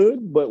is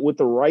good, but with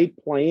the right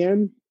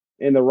plan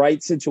and the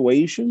right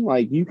situation,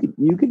 you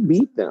could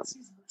beat them.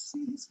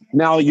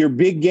 Now, your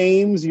big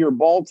games, your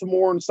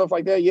Baltimore and stuff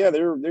like that,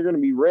 they're going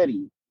to be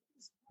ready.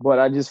 But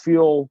I just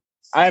feel,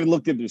 I haven't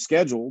looked at their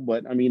schedule,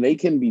 but I mean, they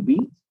can be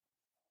beat.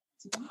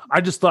 I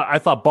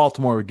thought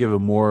Baltimore would give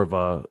them more of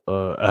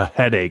a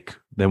headache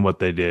than what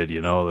they did.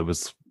 It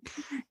was.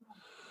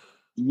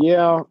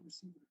 Yeah,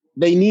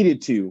 they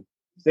needed to.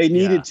 They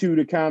needed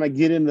to kind of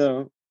get in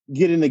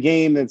the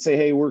game and say,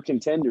 hey, we're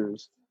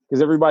contenders,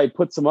 because everybody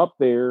puts them up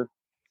there,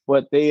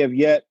 but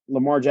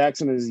Lamar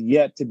Jackson has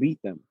yet to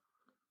beat them.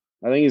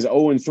 I think he's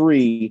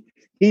 0-3.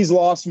 He's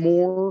lost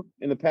more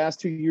in the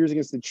past 2 years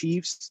against the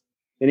Chiefs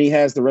than he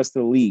has the rest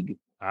of the league.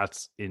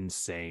 That's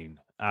insane.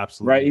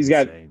 Absolutely. Right.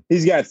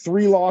 He's got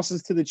 3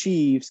 losses to the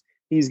Chiefs.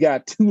 He's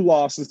got 2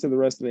 losses to the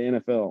rest of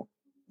the NFL.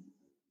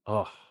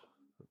 Oh,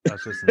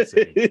 that's just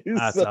insane.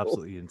 That's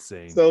absolutely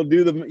insane. So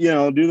do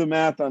the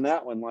math on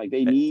that one.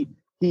 He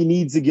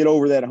needs to get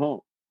over that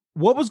hump.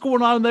 What was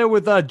going on there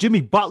with Jimmy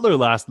Butler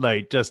last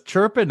night? Just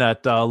chirping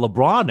at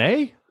LeBron,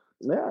 eh?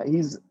 Yeah,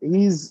 he's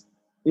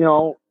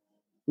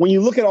when you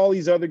look at all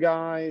these other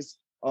guys,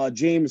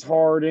 James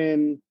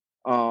Harden,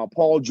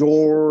 Paul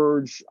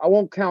George, I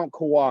won't count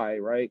Kawhi,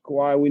 right?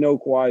 Kawhi, we know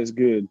Kawhi is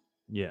good.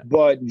 Yeah.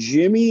 But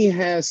Jimmy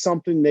has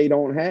something they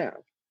don't have,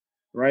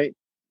 right?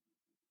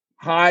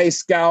 High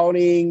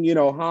scouting,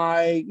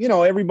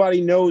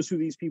 everybody knows who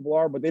these people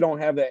are, but they don't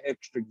have that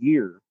extra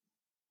gear.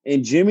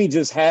 And Jimmy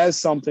just has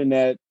something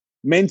that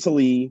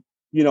mentally,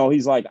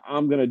 he's like,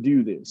 I'm going to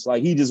do this.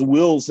 He just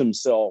wills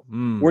himself,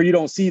 where you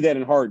don't see that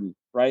in Harden,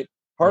 right?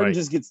 Harden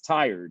just gets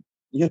tired.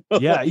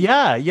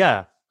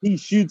 Yeah. He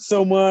shoots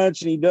so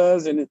much, and he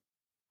does. And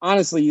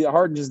honestly,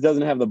 Harden just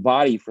doesn't have the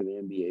body for the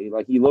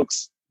NBA. He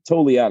looks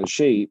totally out of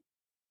shape,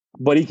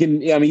 but he can,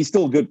 he's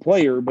still a good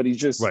player, but he's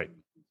just,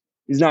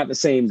 he's not the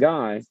same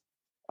guy.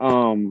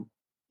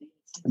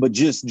 But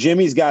just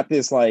Jimmy's got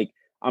this,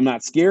 I'm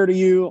not scared of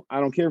you.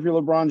 I don't care if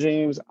you're LeBron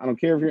James. I don't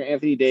care if you're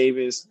Anthony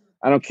Davis.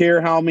 I don't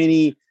care how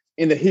many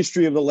in the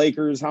history of the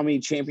Lakers, how many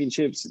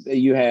championships that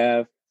you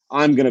have.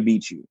 I'm going to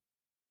beat you.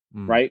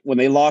 Right. When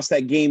they lost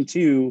that game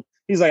 2,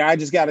 he's like, I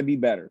just got to be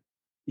better.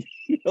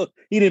 He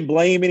didn't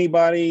blame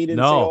anybody. He didn't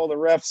say,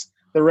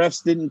 the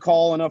refs didn't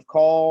call enough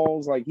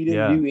calls. He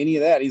didn't do any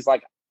of that. He's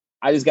like,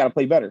 I just got to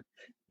play better.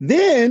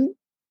 Then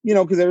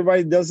because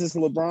everybody does this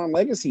LeBron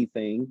legacy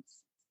thing.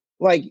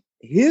 Like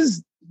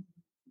his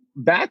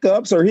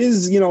backups or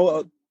his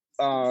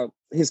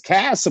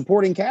cast,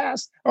 supporting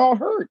cast, are all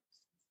hurt.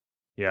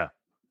 Yeah.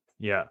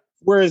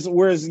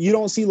 Whereas you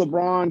don't see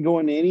LeBron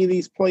going to any of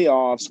these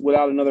playoffs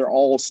without another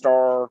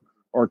all-star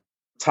or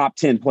top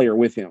 10 player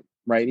with him,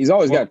 right? He's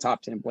always got a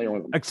top 10 player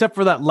with him. Except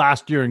for that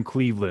last year in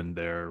Cleveland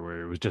there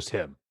where it was just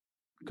him.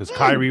 Because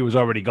Kyrie was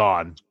already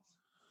gone.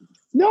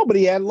 No, but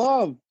he had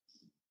Love.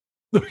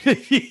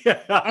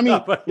 I mean,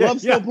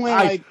 Love's still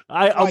playing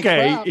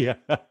crap. Yeah.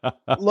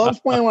 Love's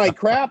playing like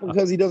crap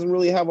because he doesn't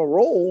really have a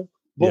role.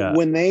 But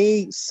when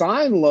they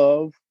signed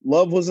Love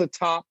was a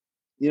top,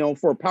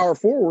 for a power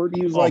forward.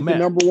 He was the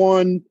number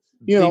one,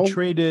 They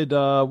traded,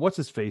 what's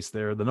his face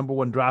there? The number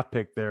one draft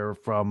pick there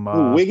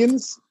from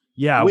Wiggins?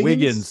 Yeah,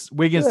 Wiggins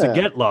to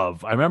get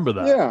Love. I remember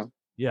that.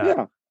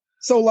 Yeah.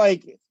 So,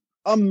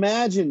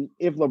 imagine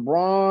if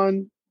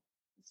LeBron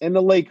and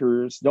the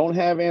Lakers don't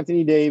have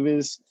Anthony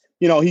Davis.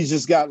 He's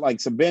just got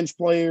some bench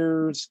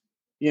players,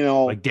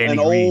 like Danny an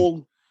Green.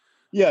 old,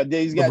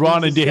 he's got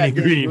LeBron and Danny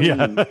Green.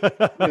 Yeah,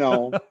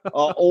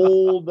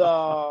 old.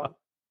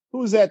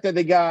 Who's that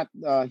they got?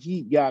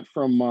 Heat got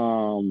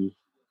from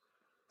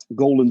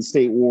Golden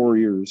State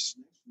Warriors.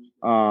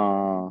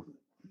 I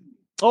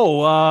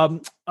know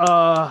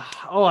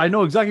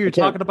exactly what you're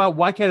talking about.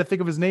 Why can't I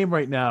think of his name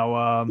right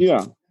now?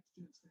 Yeah.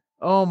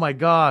 Oh my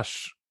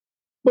gosh.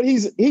 But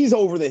he's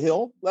over the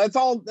hill. That's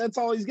all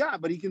he's got.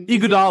 But he can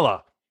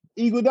Iguodala,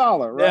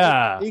 right?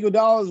 Yeah.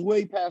 Iguodala is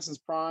way past his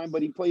prime,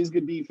 but he plays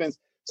good defense.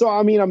 So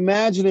I mean,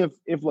 imagine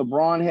if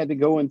LeBron had to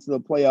go into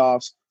the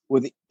playoffs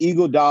with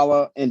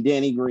Iguodala and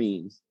Danny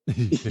Green.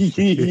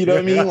 You know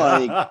what I mean?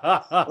 Like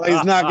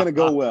it's not going to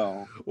go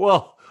well.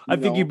 Well, I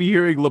think you'd be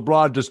hearing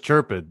LeBron just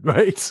chirping,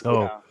 right?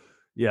 So,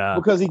 yeah.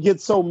 Because he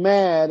gets so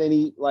mad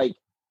and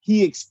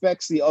he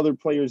expects the other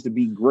players to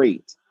be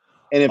great.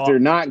 And if they're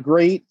not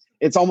great,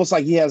 it's almost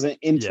like he has an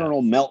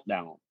internal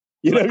meltdown.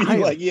 You know what I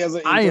mean? He has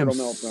an internal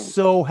meltdown.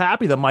 So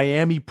happy that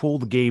Miami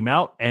pulled the game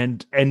out.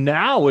 And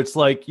now it's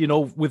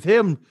with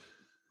him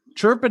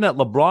chirping at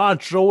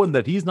LeBron, showing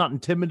that he's not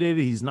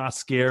intimidated, he's not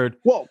scared.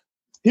 Well,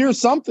 here's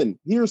something.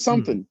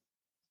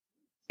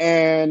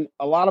 And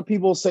a lot of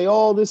people say,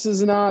 oh, this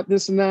is not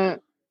this and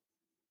that.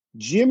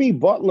 Jimmy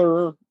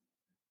Butler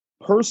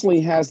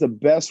personally has the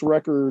best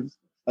record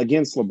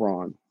against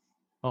LeBron.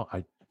 Oh,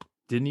 I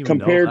didn't even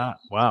know that.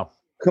 Wow.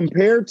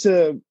 Compared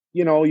to,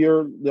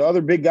 the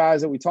other big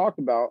guys that we talked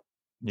about,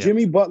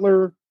 Jimmy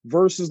Butler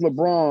versus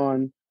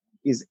LeBron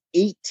is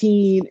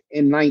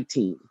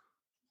 18-19.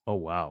 Oh,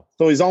 wow.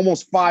 So he's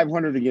almost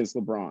 500 against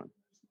LeBron.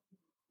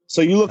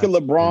 So you look at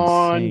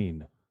LeBron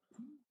insane.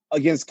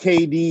 Against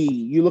KD,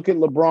 you look at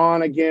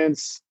LeBron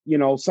against,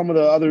 some of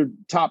the other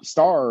top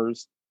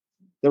stars,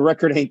 the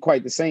record ain't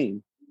quite the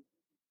same.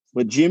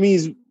 But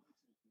Jimmy's,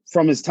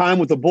 from his time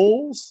with the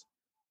Bulls,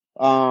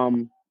 I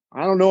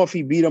don't know if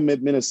he beat them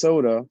at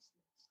Minnesota,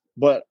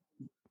 but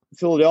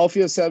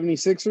Philadelphia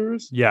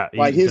 76ers,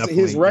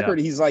 his record,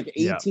 he's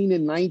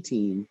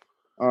 18-19.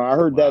 I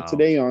heard that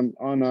today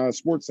on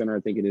Sports Center, I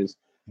think it is.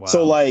 Wow.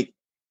 So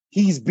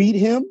he's beat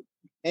him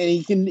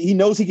and he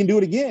knows he can do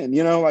it again.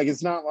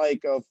 It's not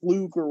like a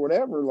fluke or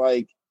whatever.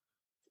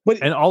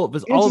 But all of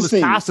his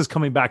past is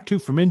coming back too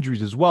from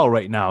injuries as well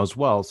right now as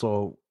well.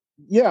 So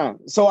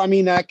so I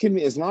mean that can,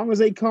 as long as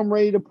they come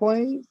ready to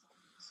play.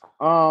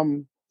 But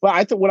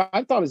what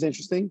I thought is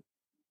interesting,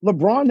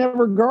 LeBron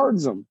never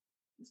guards them.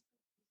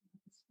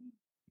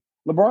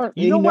 LeBron,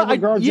 never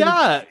guards him.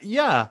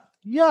 Yeah.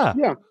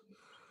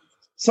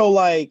 So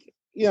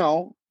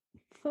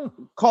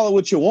call it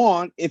what you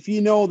want. If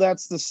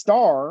that's the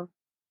star,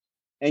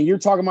 and you're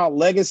talking about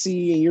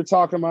legacy, and you're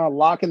talking about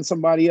locking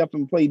somebody up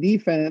and play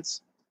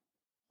defense,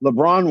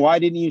 LeBron, why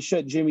didn't you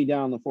shut Jimmy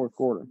down in the fourth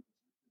quarter?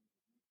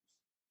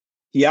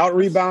 He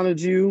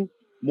out-rebounded you,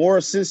 more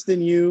assists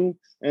than you,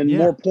 and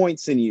more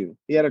points than you.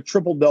 He had a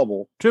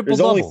triple-double. There's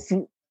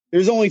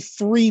only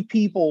 3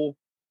 people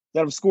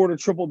that have scored a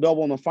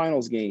triple-double in the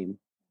finals game.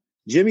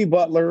 Jimmy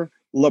Butler,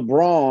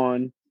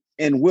 LeBron,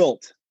 and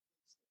Wilt.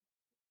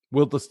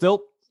 Wilt the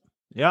Stilt?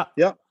 Yeah.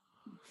 Yep.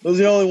 Those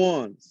are the only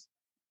ones.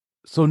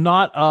 So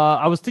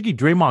I was thinking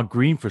Draymond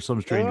Green for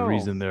some strange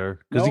reason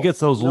there. Because he gets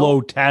those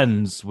low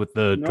 10s with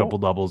the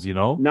triple-doubles,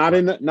 Not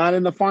in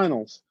the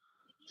finals.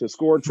 To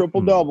score a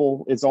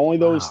triple-double, it's only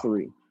those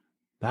 3.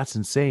 That's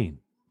insane.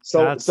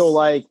 So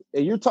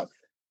you're talking,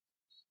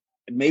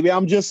 maybe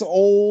I'm just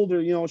old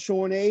or,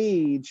 showing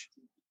age,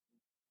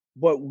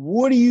 but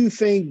what do you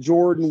think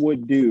Jordan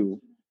would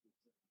do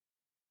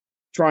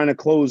trying to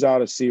close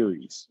out a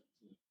series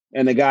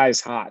and the guy's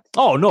hot?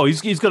 Oh, no,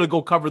 he's going to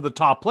go cover the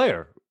top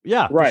player.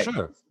 Yeah, right. For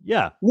sure.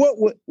 Yeah. What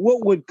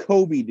would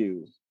Kobe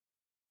do?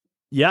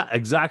 Yeah,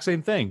 exact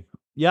same thing.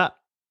 Yeah.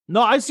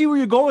 No, I see where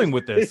you're going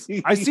with this. All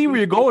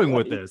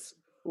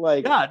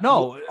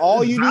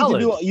you need to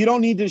do, you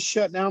don't need to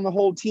shut down the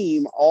whole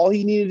team. All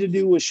he needed to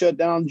do was shut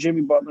down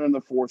Jimmy Butler in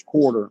the fourth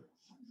quarter,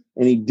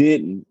 and he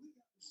didn't.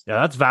 Yeah,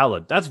 that's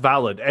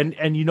valid.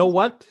 And you know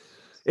what?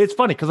 It's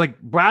funny because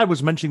Brad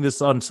was mentioning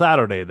this on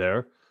Saturday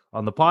there.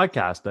 on the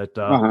podcast that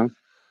Uh-huh.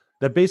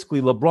 that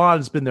basically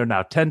LeBron's been there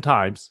now 10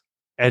 times,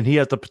 and he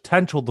has the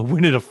potential to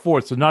win it a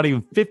fourth, so not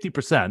even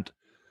 50%.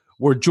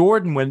 Where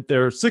Jordan went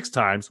there 6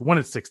 times, won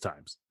it 6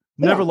 times,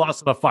 never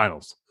lost in the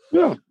finals.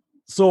 Yeah.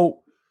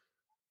 So,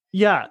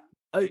 yeah,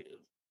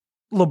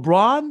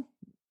 LeBron,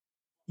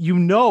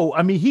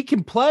 I mean, he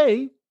can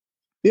play.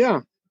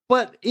 Yeah.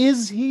 But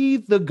is he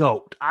the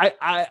GOAT?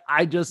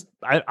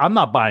 I'm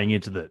not buying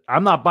into that.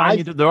 I'm not buying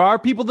into it. There are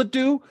people that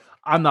do.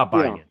 I'm not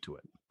buying into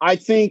it. I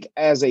think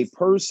as a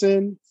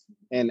person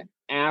and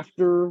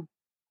after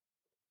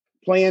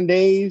playing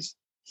days,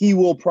 he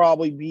will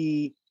probably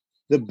be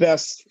the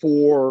best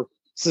for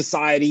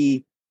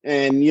society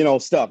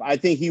and, stuff. I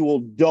think he will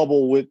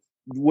double with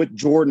what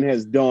Jordan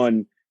has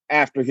done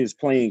after his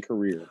playing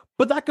career.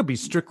 But that could be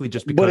strictly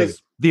just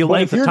because the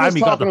length of time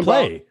he got to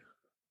play.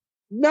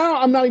 No,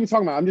 I'm not even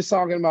talking about. I'm just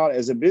talking about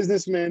as a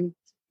businessman,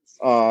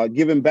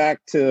 giving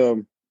back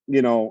to,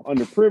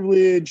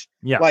 underprivileged.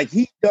 Yeah. Like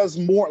he does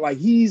more, like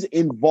he's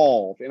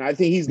involved. And I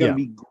think he's going to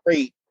be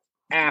great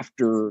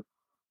after,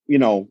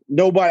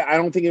 nobody, I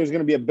don't think there's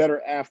going to be a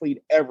better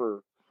athlete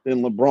ever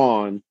than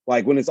LeBron.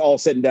 Like when it's all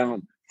said and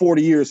down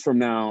 40 years from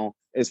now,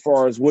 as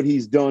far as what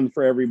he's done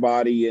for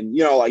everybody. And,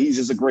 like he's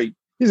just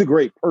he's a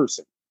great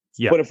person.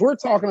 Yeah. But if we're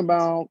talking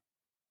about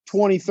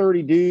 20,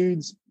 30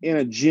 dudes in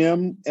a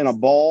gym and a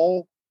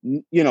ball,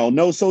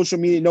 no social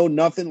media, no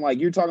nothing. Like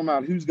you're talking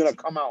about who's going to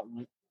come out,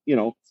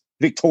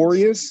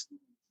 victorious.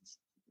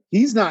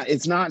 It's not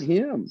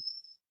him.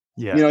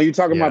 Yeah. You're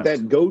talking about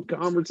that GOAT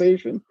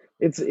conversation.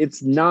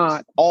 It's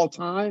not all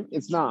time.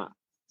 It's not.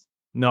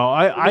 No,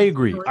 I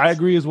agree. I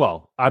agree as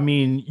well. I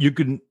mean, you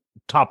can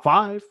top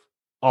 5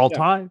 all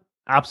time.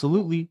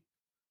 Absolutely.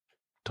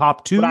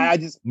 Top 2, but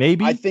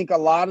maybe. I think a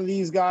lot of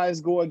these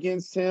guys go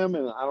against him,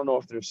 and I don't know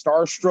if they're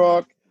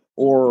starstruck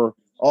or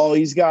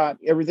he's got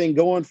everything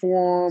going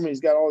for him. He's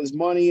got all his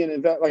money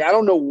and like I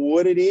don't know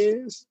what it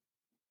is,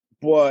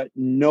 but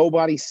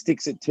nobody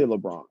sticks it to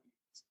LeBron,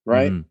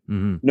 right?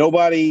 Mm-hmm.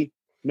 Nobody.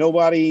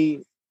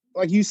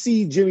 Like you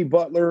see Jimmy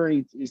Butler,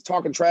 and he's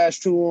talking trash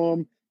to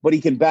him, but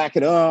he can back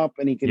it up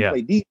and he can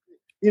play deep.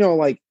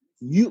 Like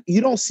you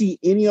don't see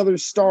any other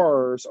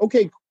stars.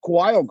 Okay,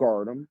 Kawhi will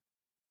guard him.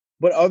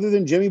 But other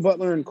than Jimmy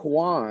Butler and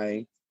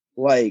Kawhi,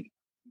 like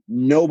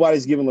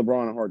nobody's giving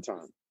LeBron a hard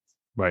time.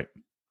 Right.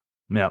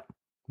 Yeah.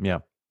 Yeah.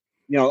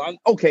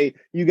 Okay,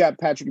 you got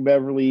Patrick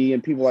Beverly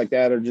and people like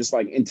that are just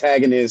like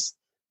antagonists,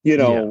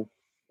 and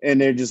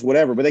they're just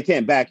whatever, but they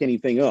can't back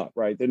anything up,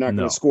 right? They're not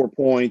going to score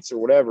points or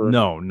whatever.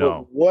 No.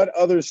 But what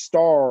other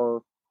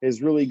star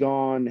has really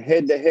gone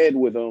head to head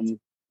with them?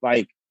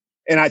 Like,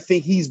 and I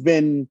think he's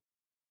been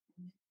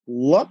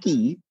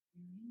lucky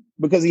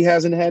because he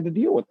hasn't had to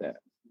deal with that.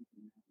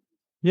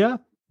 Yeah.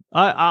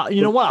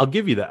 You know what? I'll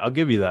give you that.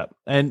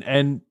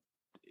 And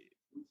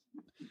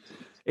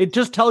it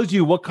just tells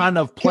you what kind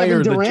of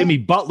player that Jimmy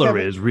Butler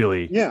is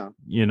really. Yeah.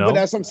 But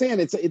that's what I'm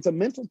saying. It's a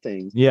mental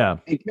thing. Yeah.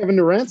 And Kevin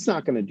Durant's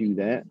not going to do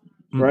that.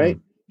 Right.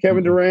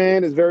 Kevin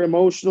Durant is very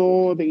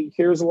emotional. I think he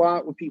cares a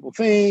lot what people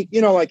think.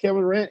 Like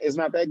Kevin Durant is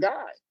not that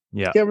guy.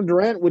 Yeah. Kevin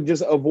Durant would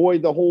just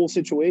avoid the whole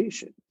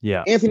situation.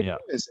 Yeah.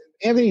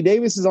 Anthony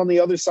Davis is on the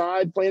other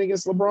side playing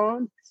against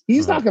LeBron.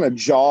 He's not going to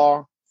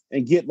jaw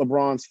and get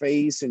LeBron's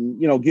face and,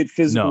 get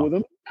physical with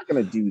him. He's not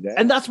going to do that.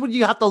 And that's what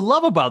you have to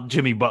love about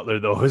Jimmy Butler,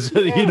 though, is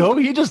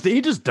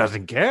he just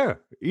doesn't care.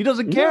 He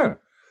doesn't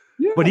care.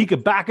 Yeah. But he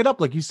could back it up,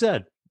 like you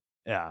said.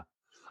 Yeah.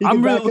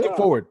 I'm really looking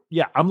forward.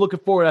 Yeah, I'm looking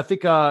forward. I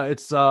think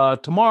it's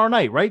tomorrow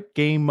night, right?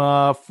 Game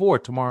 4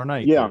 tomorrow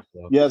night. Yeah.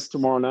 Yes,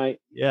 tomorrow night.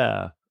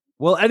 Yeah.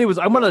 Well, anyways,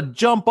 I'm going to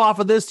jump off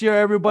of this here,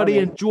 everybody.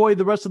 Okay. Enjoy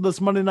the rest of this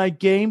Monday night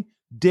game.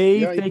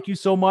 Dave, thank you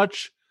so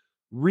much.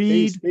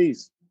 Reed.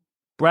 Peace.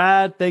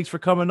 Brad, thanks for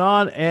coming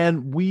on,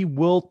 and we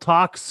will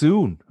talk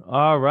soon.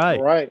 All right.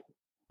 All right.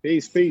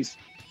 Peace.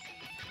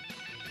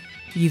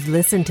 You've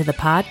listened to the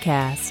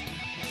podcast,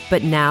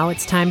 but now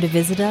it's time to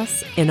visit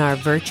us in our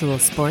virtual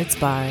sports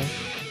bar.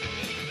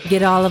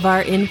 Get all of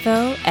our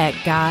info at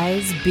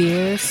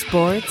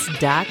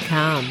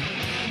guysbeersports.com,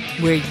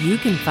 where you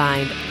can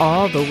find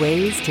all the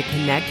ways to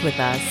connect with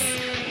us.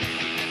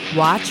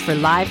 Watch for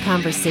live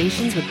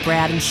conversations with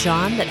Brad and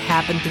Sean that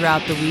happen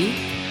throughout the week,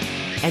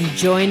 and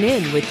join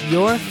in with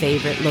your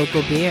favorite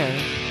local beer.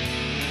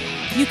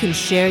 You can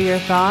share your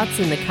thoughts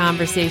in the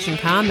conversation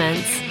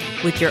comments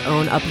with your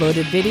own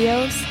uploaded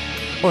videos,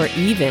 or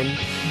even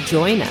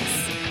join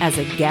us as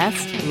a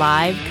guest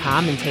live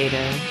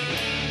commentator.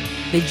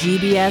 The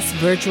GBS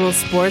Virtual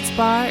Sports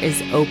Bar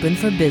is open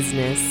for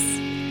business.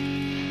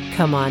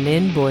 Come on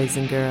in, boys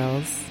and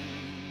girls.